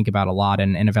 you probably think about a lot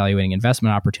in evaluating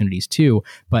investment opportunities too.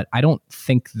 But I don't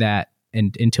think that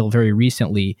until very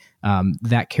recently,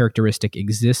 that characteristic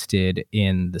existed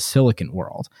in the silicon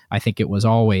world. I think it was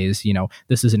always,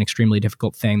 this is an extremely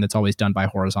difficult thing that's always done by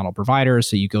horizontal providers.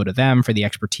 So you go to them for the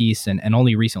expertise. And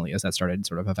only recently has that started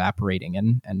sort of evaporating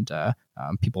and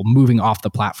people moving off the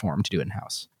platform to do it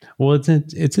in-house. Well,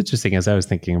 it's interesting as I was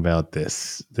thinking about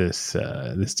this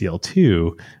deal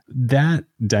too, that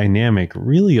dynamic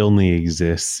really only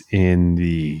exists in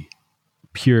the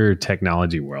pure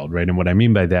technology world, right? And what I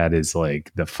mean by that is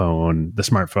like the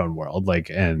smartphone world, like,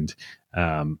 and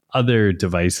other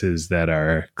devices that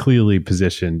are clearly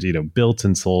positioned, built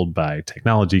and sold by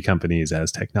technology companies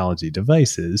as technology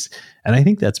devices. And I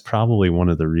think that's probably one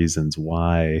of the reasons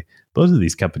why both of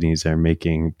these companies are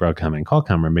making, Broadcom and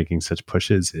Qualcomm are making such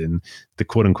pushes in the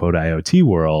quote unquote IoT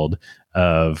world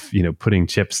of, putting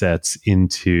chipsets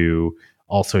into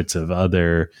all sorts of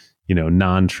other,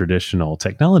 non-traditional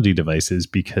technology devices,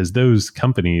 because those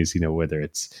companies, whether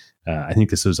it's, I think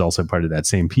this was also part of that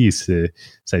same piece, this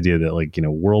idea that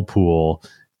Whirlpool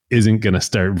isn't going to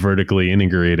start vertically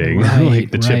integrating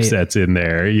the chipsets in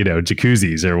their,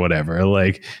 jacuzzis or whatever,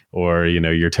 or,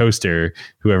 your toaster,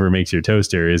 whoever makes your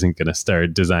toaster isn't going to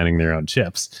start designing their own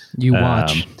chips. You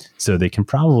watch. So they can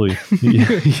probably,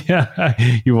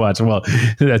 you watch. Well,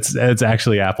 that's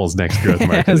actually Apple's next growth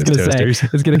market. I was going to say,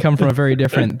 it's going to come from a very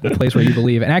different place where you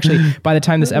believe. And actually, by the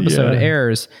time this episode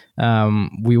airs,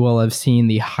 we will have seen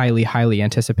the highly, highly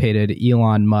anticipated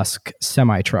Elon Musk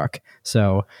semi-truck.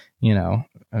 So,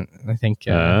 I think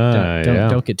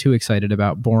don't get too excited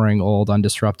about boring, old,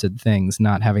 undisrupted things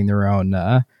not having their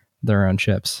own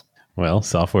chips. Well,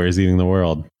 software is eating the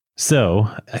world. So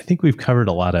I think we've covered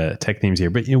a lot of tech themes here,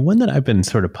 but one that I've been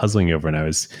sort of puzzling over,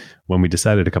 and when we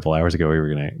decided a couple hours ago we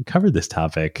were going to cover this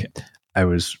topic, I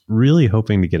was really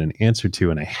hoping to get an answer to,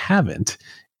 and I haven't,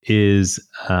 is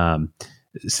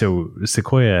so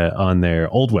Sequoia on their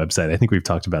old website, I think we've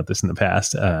talked about this in the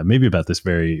past, maybe about this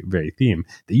very, very theme.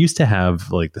 They used to have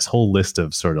this whole list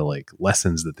of sort of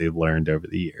lessons that they've learned over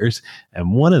the years.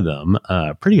 And one of them,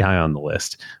 pretty high on the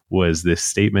list, was this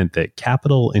statement that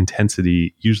capital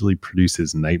intensity usually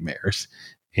produces nightmares.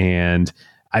 And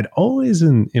I'd always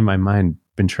in my mind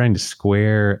been trying to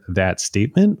square that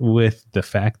statement with the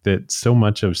fact that so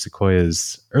much of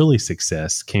Sequoia's early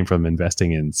success came from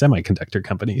investing in semiconductor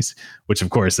companies, which of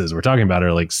course, as we're talking about,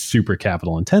 are super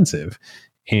capital intensive.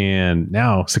 And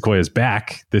now Sequoia's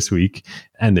back this week,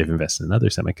 and they've invested in other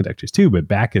semiconductors too, but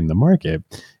back in the market,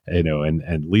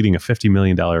 and leading a $50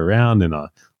 million round in a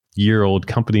year-old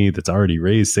company that's already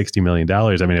raised $60 million.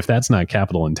 I mean, if that's not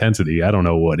capital intensity, I don't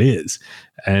know what is.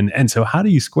 And so how do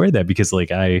you square that? Because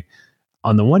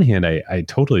on the one hand, I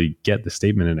totally get the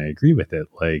statement and I agree with it.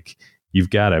 You've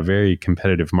got a very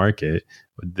competitive market,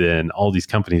 then all these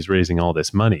companies raising all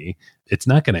this money. It's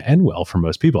not going to end well for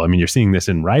most people. I mean, you're seeing this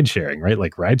in ride sharing, right?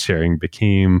 Ride sharing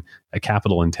became a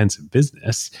capital intensive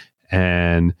business.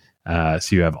 And so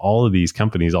you have all of these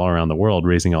companies all around the world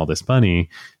raising all this money.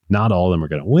 Not all of them are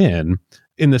going to win.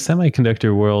 In the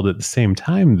semiconductor world at the same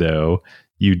time, though,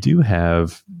 you do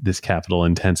have this capital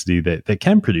intensity that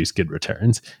can produce good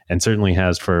returns, and certainly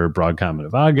has for Broadcom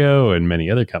and Avago and many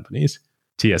other companies.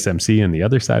 TSMC and the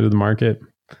other side of the market.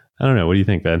 I don't know. What do you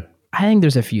think, Ben? I think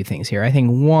there's a few things here. I think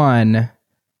one,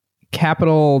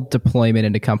 capital deployment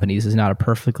into companies is not a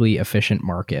perfectly efficient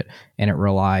market, and it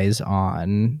relies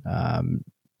on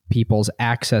people's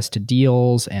access to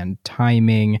deals and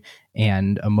timing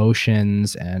and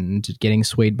emotions and getting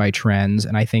swayed by trends.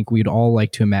 And I think we'd all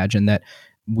like to imagine that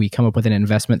we come up with an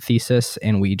investment thesis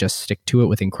and we just stick to it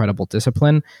with incredible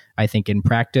discipline. I think in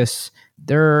practice,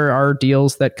 there are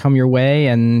deals that come your way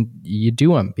and you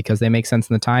do them because they make sense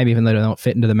in the time, even though they don't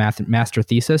fit into the master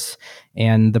thesis.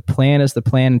 And the plan is the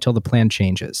plan until the plan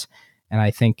changes. And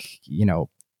I think,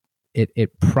 it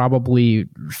probably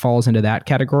falls into that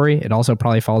category. It also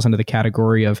probably falls into the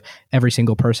category of every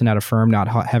single person at a firm not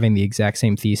having the exact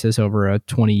same thesis over a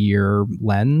 20-year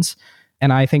lens.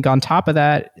 And I think on top of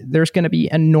that, there's going to be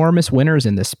enormous winners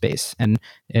in this space. And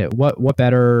what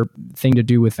better thing to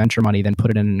do with venture money than put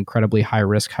it in an incredibly high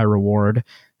risk, high reward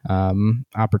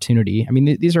opportunity? I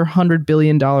mean, these are $100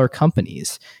 billion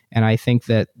companies. And I think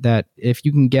that if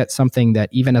you can get something that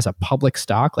even as a public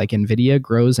stock like NVIDIA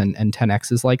grows and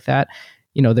 10Xs like that,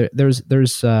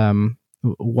 there's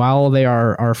while they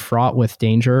are fraught with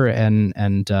danger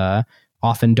and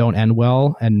often don't end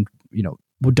well, and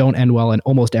don't end well in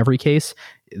almost every case,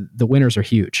 the winners are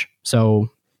huge. So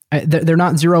they're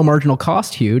not zero marginal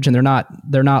cost huge, and they're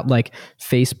not like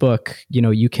Facebook,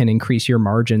 you can increase your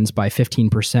margins by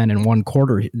 15% in one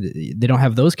quarter. They don't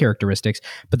have those characteristics,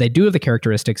 but they do have the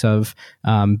characteristics of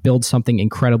build something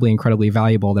incredibly, incredibly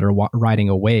valuable that are riding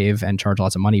a wave and charge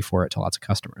lots of money for it to lots of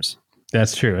customers.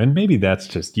 That's true. And maybe that's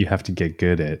just, you have to get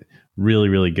good at really,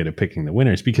 really good at picking the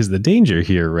winners, because the danger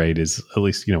here, right, is at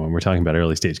least, when we're talking about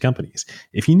early stage companies,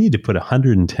 if you need to put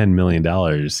 $110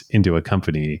 million into a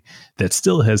company that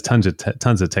still has tons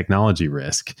of technology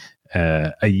risk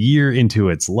a year into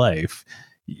its life,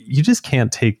 you just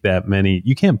can't take that many,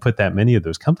 you can't put that many of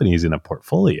those companies in a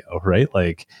portfolio, right?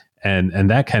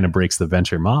 And that kind of breaks the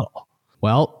venture model.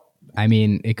 Well, I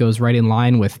mean, it goes right in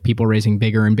line with people raising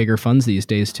bigger and bigger funds these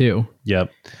days too.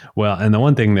 Yep. Well, and the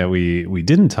one thing that we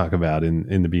didn't talk about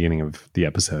in the beginning of the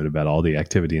episode about all the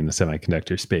activity in the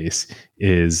semiconductor space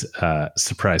is,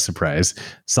 surprise, surprise,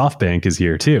 SoftBank is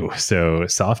here too. So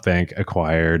SoftBank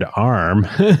acquired ARM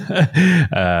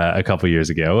a couple years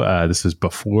ago. This was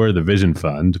before the Vision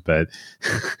Fund, but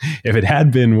if it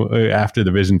had been after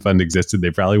the Vision Fund existed, they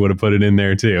probably would have put it in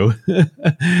there too.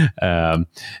 So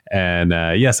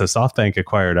SoftBank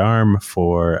acquired ARM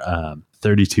for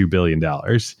 $32 billion.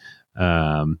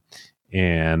 I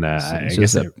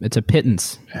guess it's a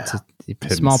pittance. It's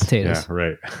pittance. Small potatoes. Yeah,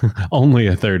 right. Only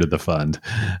a third of the fund.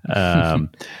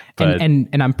 But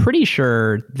and I'm pretty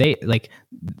sure they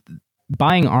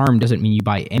buying ARM doesn't mean you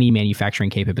buy any manufacturing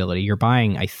capability. You're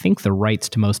buying, I think, the rights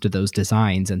to most of those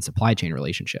designs and supply chain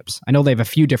relationships. I know they have a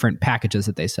few different packages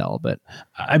that they sell, but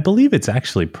I believe it's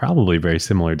actually probably very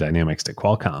similar dynamics to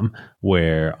Qualcomm,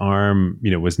 where ARM,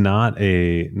 was not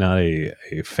a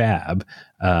fab,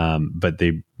 but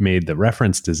they made the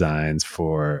reference designs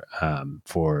for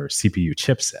CPU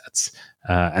chipsets.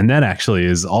 And that actually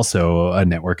is also a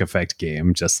network effect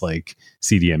game, just like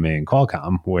CDMA and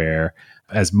Qualcomm, where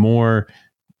as more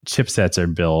chipsets are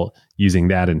built using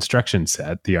that instruction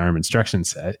set, the ARM instruction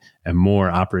set, and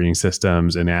more operating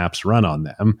systems and apps run on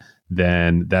them,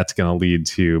 then that's going to lead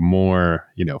to more,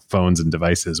 phones and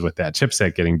devices with that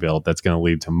chipset getting built. That's going to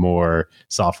lead to more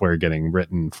software getting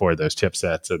written for those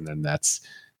chipsets. And then that's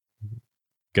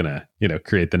going to,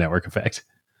 create the network effect.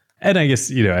 And I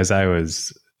guess, as I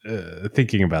was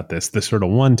thinking about this, the sort of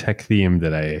one tech theme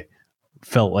that I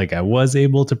felt like I was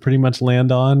able to pretty much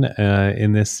land on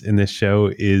in this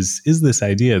show is this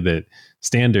idea that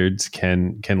standards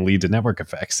can lead to network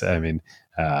effects. I mean,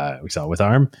 we saw it with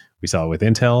ARM, we saw it with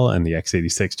Intel and the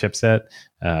x86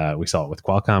 chipset, we saw it with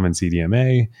Qualcomm and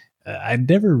CDMA. I'd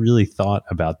never really thought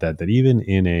about that even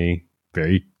in a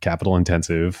very capital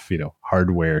intensive,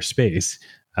 hardware space,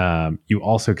 you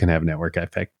also can have network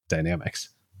effect dynamics.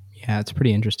 Yeah, it's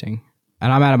pretty interesting.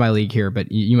 And I'm out of my league here,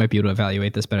 but you might be able to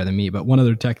evaluate this better than me. But one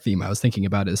other tech theme I was thinking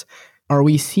about is, are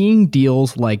we seeing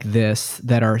deals like this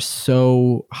that are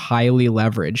so highly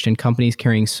leveraged and companies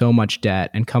carrying so much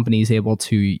debt and companies able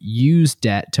to use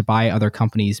debt to buy other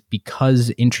companies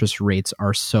because interest rates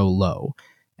are so low?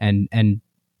 And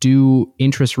do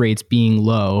interest rates being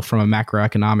low from a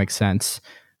macroeconomic sense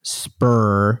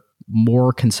spur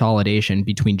more consolidation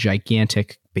between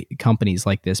gigantic companies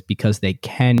like this because they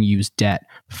can use debt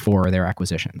for their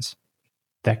acquisitions?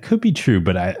 That could be true,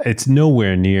 but it's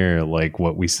nowhere near like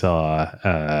what we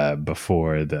saw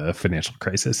before the financial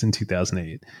crisis in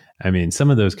 2008. I mean, some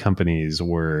of those companies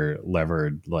were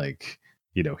levered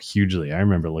hugely. I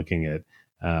remember looking at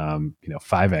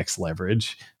 5x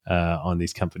leverage on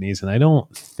these companies, and I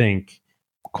don't think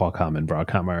Qualcomm and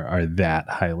Broadcom are that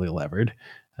highly levered.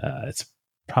 It's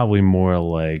probably more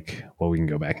like, well, we can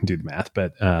go back and do the math,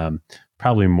 but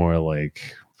probably more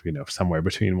like, somewhere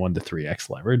between 1 to 3x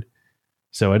levered.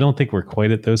 So I don't think we're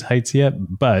quite at those heights yet,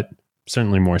 but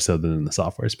certainly more so than in the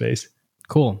software space.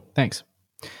 Cool. Thanks.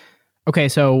 Okay.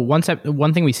 So one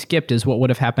thing we skipped is what would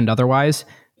have happened otherwise.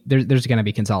 There's going to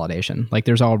be consolidation. Like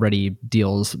there's already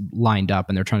deals lined up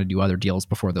and they're trying to do other deals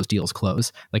before those deals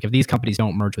close. Like if these companies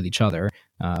don't merge with each other,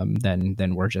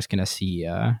 then we're just going to see,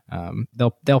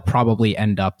 they'll probably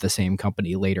end up the same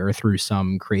company later through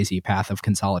some crazy path of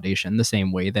consolidation, the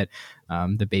same way that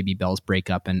the baby bells break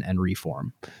up and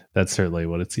reform. That's certainly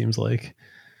what it seems like.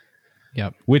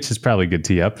 Yep. Which is probably a good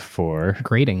tee up for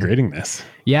grading this.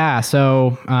 Yeah.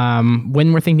 So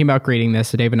when we're thinking about grading this,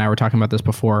 so Dave and I were talking about this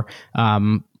before,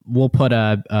 we'll put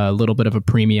a little bit of a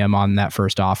premium on that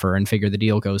first offer and figure the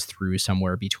deal goes through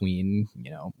somewhere between,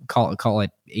 call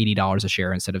it $80 a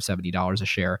share instead of $70 a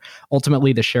share.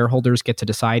 Ultimately, the shareholders get to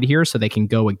decide here, so they can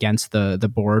go against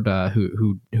the board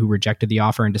who rejected the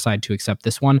offer and decide to accept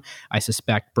this one. I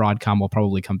suspect Broadcom will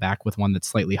probably come back with one that's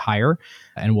slightly higher,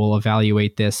 and we'll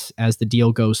evaluate this as the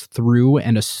deal goes through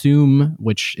and assume,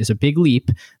 which is a big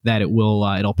leap, that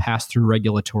it'll pass through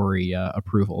regulatory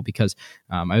approval. Because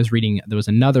I was reading, there was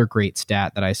another great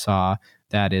stat that I saw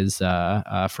that is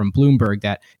from Bloomberg,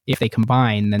 that if they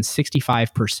combine, then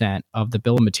 65% of the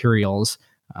bill of materials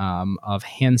of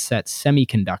handset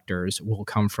semiconductors will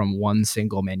come from one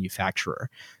single manufacturer.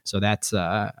 So that's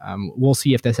we'll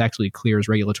see if this actually clears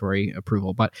regulatory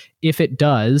approval. But if it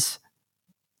does,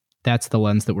 that's the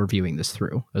lens that we're viewing this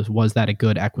through. Was that a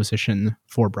good acquisition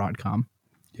for Broadcom?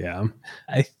 Yeah,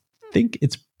 I think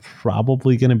it's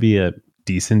probably going to be a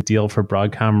decent deal for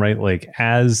Broadcom, right? Like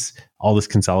as all this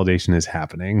consolidation is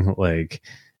happening, like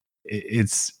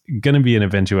it's going to be an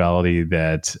eventuality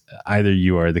that either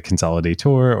you are the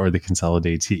consolidator or the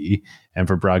consolidatee. And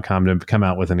for Broadcom to come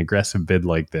out with an aggressive bid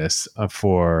like this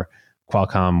for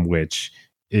Qualcomm, which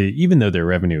even though their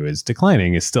revenue is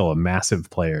declining, is still a massive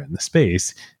player in the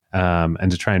space,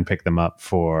 and to try and pick them up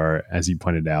for, as you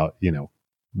pointed out,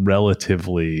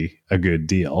 relatively a good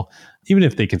deal, even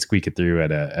if they can squeak it through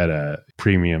at a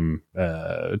premium,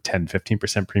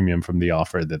 10-15% premium from the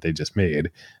offer that they just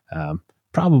made,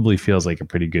 probably feels like a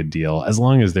pretty good deal, as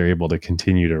long as they're able to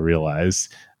continue to realize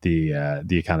the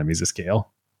economies of scale.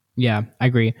 Yeah, I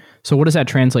agree. So what does that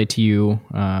translate to you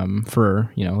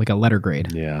for, like a letter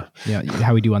grade? Yeah. Yeah,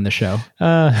 how we do on the show.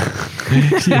 Oh,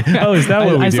 is that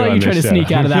what we do? I saw you try to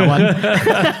sneak out of that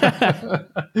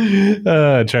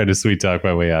one. Tried to sweet talk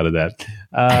my way out of that.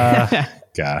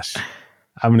 Gosh,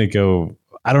 I'm going to go,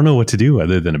 I don't know what to do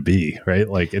other than a B, right?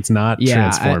 Like, it's not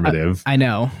transformative. I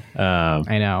know.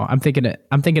 I know. I'm thinking a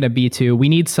B2. We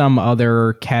need some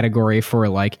other category for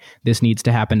like, this needs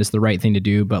to happen. It's the right thing to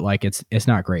do, but like, it's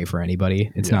not great for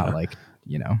anybody. It's not like,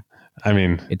 I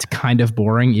mean, it's kind of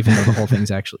boring, even though the whole thing's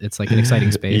actually, it's like an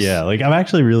exciting space. Yeah. Like, I'm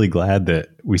actually really glad that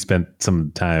we spent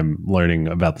some time learning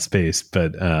about the space,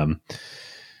 but,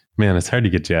 man, it's hard to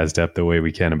get jazzed up the way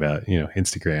we can about,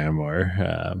 Instagram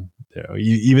or,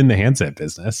 even the handset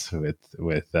business with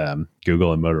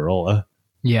Google and Motorola.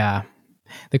 Yeah.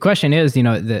 The question is,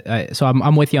 so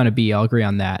I'm with you on a B. I'll agree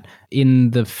on that.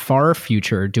 In the far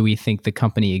future, do we think the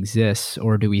company exists,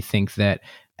 or do we think that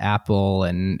Apple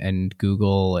and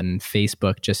Google and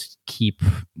Facebook just keep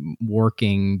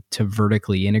working to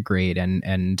vertically integrate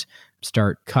and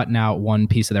start cutting out one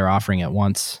piece of their offering at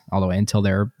once, all the way until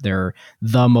they're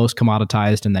the most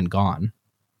commoditized and then gone?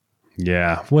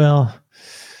 Yeah. Well,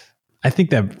 I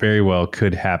think that very well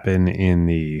could happen in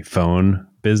the phone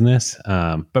business,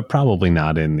 but probably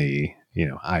not in the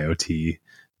IoT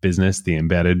business, the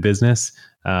embedded business.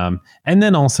 And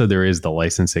then also there is the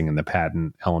licensing and the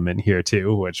patent element here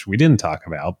too, which we didn't talk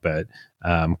about, but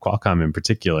Qualcomm in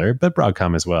particular, but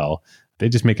Broadcom as well. They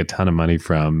just make a ton of money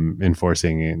from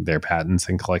enforcing their patents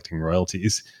and collecting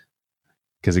royalties,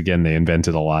 because again, they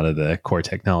invented a lot of the core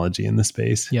technology in the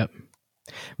space. Yep.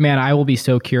 Man, I will be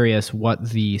so curious what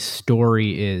the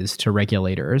story is to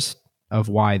regulators of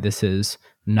why this is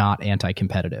not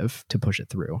anti-competitive to push it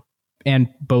through, and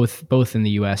both in the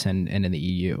US and in the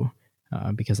EU,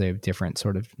 because they have different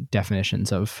sort of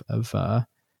definitions of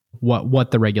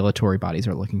what the regulatory bodies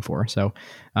are looking for. So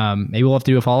maybe we'll have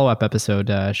to do a follow-up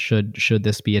episode. Should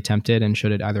this be attempted, and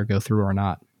should it either go through or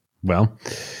not? Well,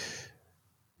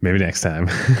 maybe next time.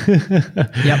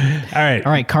 Yep.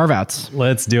 All right. Carve outs.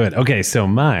 Let's do it. Okay. So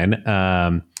mine,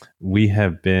 we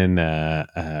have been,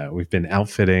 we've been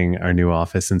outfitting our new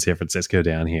office in San Francisco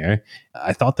down here.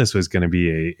 I thought this was going to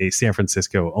be a San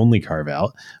Francisco only carve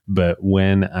out, but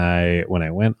when I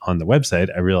went on the website,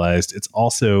 I realized it's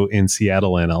also in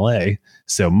Seattle and LA.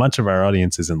 So much of our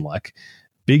audience is in luck.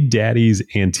 Big Daddy's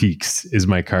Antiques is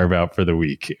my carve out for the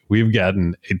week. We've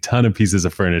gotten a ton of pieces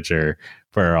of furniture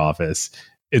for our office.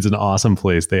 It's an awesome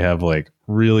place. They have like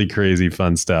really crazy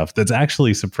fun stuff that's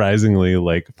actually surprisingly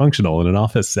like functional in an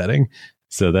office setting.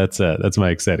 So that's my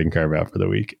exciting carve out for the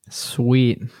week.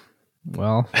 Sweet.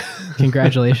 Well,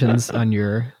 congratulations on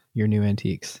your new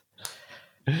antiques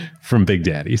from Big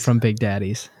Daddy's.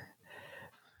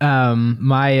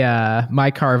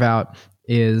 My carve out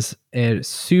is a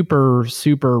super,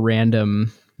 super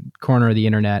random corner of the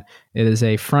internet. It is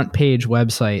a front page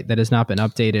website that has not been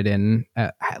updated in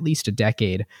at least a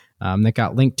decade, that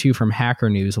got linked to from Hacker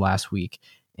News last week.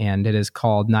 And it is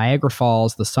called Niagara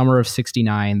Falls, the Summer of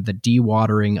 '69, the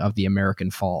Dewatering of the American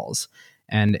Falls.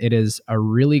 And it is a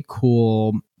really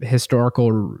cool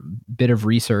historical bit of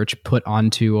research put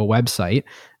onto a website.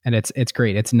 And it's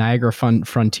great. It's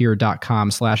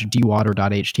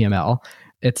niagarafrontier.com/dewater.html.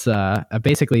 It's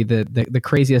basically the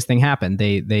craziest thing happened.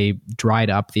 They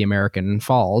dried up the American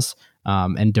Falls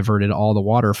and diverted all the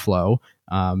water flow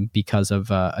because of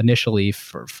initially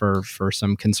for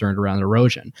some concern around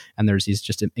erosion. And there's these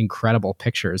just incredible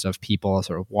pictures of people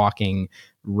sort of walking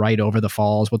right over the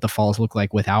falls, what the falls look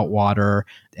like without water,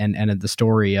 and the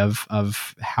story of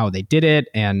how they did it.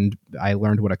 And I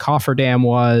learned what a cofferdam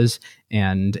was.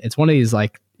 And it's one of these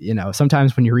like,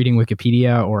 sometimes when you're reading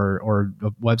Wikipedia or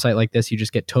a website like this, you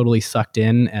just get totally sucked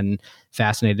in and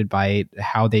fascinated by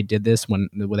how they did this when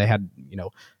they had,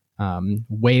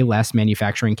 way less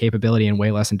manufacturing capability and way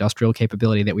less industrial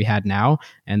capability that we had now.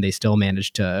 And they still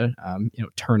managed to,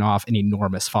 turn off an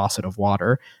enormous faucet of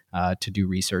water to do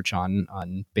research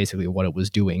on basically what it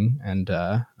was doing. And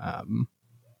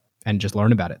and just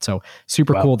learn about it. So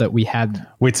super cool that we had.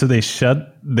 Wait, so they shut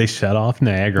off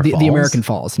Niagara Falls? The American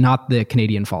Falls, not the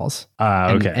Canadian Falls.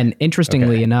 Okay. And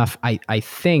interestingly enough, I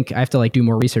think I have to like do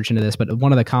more research into this, but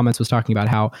one of the comments was talking about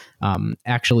how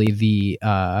actually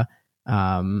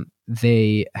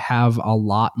they have a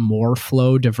lot more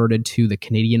flow diverted to the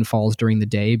Canadian Falls during the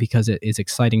day because it is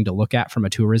exciting to look at from a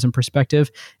tourism perspective.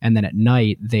 And then at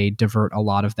night, they divert a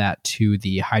lot of that to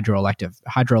the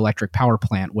hydroelectric power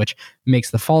plant, which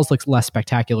makes the falls look less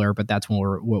spectacular, but that's why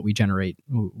we're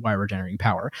generating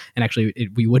power. And actually,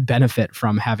 we would benefit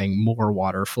from having more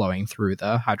water flowing through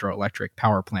the hydroelectric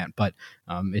power plant, but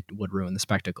it would ruin the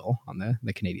spectacle on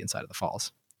the Canadian side of the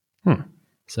falls.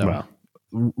 So... Wow.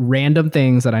 Random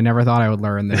things that I never thought I would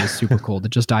learn that is super cool to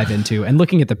just dive into, and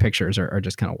looking at the pictures are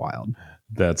just kind of wild.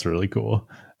 That's really cool.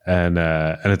 And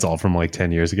it's all from like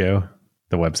 10 years ago,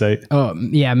 the website. Oh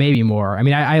yeah, maybe more. I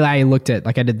mean, I looked at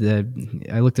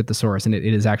the source, and it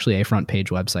is actually a front page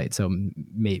website. So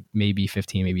maybe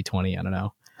 15, maybe 20. I don't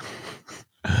know.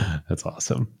 That's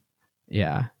awesome.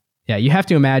 Yeah. Yeah, you have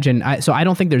to imagine. So I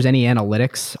don't think there's any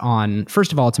analytics on.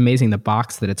 First of all, it's amazing the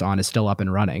box that it's on is still up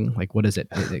and running. Like, what is it?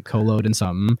 Is it co-load in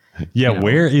some? Yeah,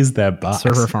 where is that box?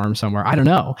 Server farm somewhere. I don't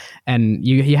know. And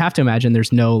you have to imagine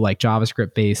there's no like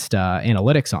JavaScript based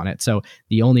analytics on it. So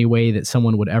the only way that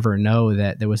someone would ever know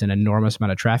that there was an enormous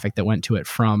amount of traffic that went to it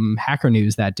from Hacker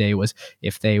News that day was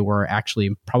if they were actually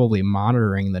probably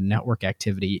monitoring the network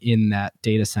activity in that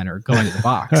data center going to the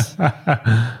box.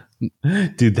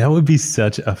 Dude, that would be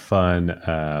such a fun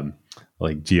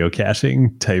like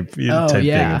geocaching type thing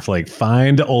of like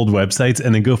find old websites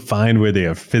and then go find where they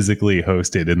are physically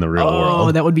hosted in the real world.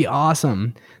 Oh, that would be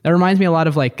awesome. That reminds me a lot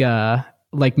of like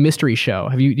Mystery Show.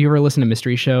 Do you ever listen to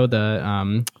Mystery Show? It's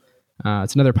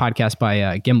another podcast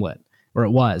by Gimlet, or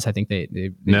it was. I think they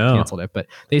canceled it, but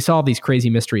they solve these crazy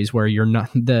mysteries where you're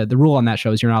not the rule on that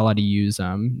show is you're not allowed to use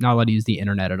the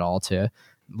internet at all to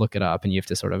look it up, and you have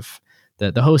to sort of.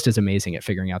 The host is amazing at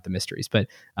figuring out the mysteries, but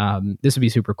this would be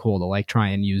super cool to like try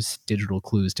and use digital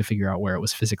clues to figure out where it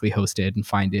was physically hosted and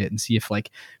find it and see if like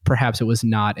perhaps it was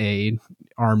not a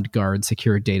armed guard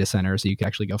secured data center, so you could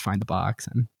actually go find the box.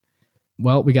 And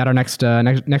well, we got our next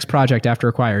project after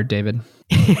acquired, David.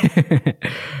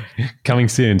 Coming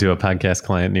soon to a podcast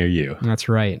client near you. That's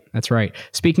right.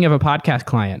 Speaking of a podcast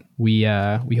client, we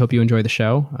hope you enjoy the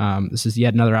show. This is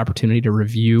yet another opportunity to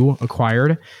review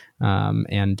Acquired.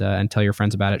 And tell your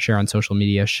friends about it. Share on social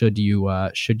media should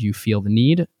you feel the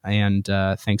need. And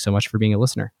thanks so much for being a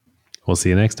listener. We'll see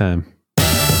you next time.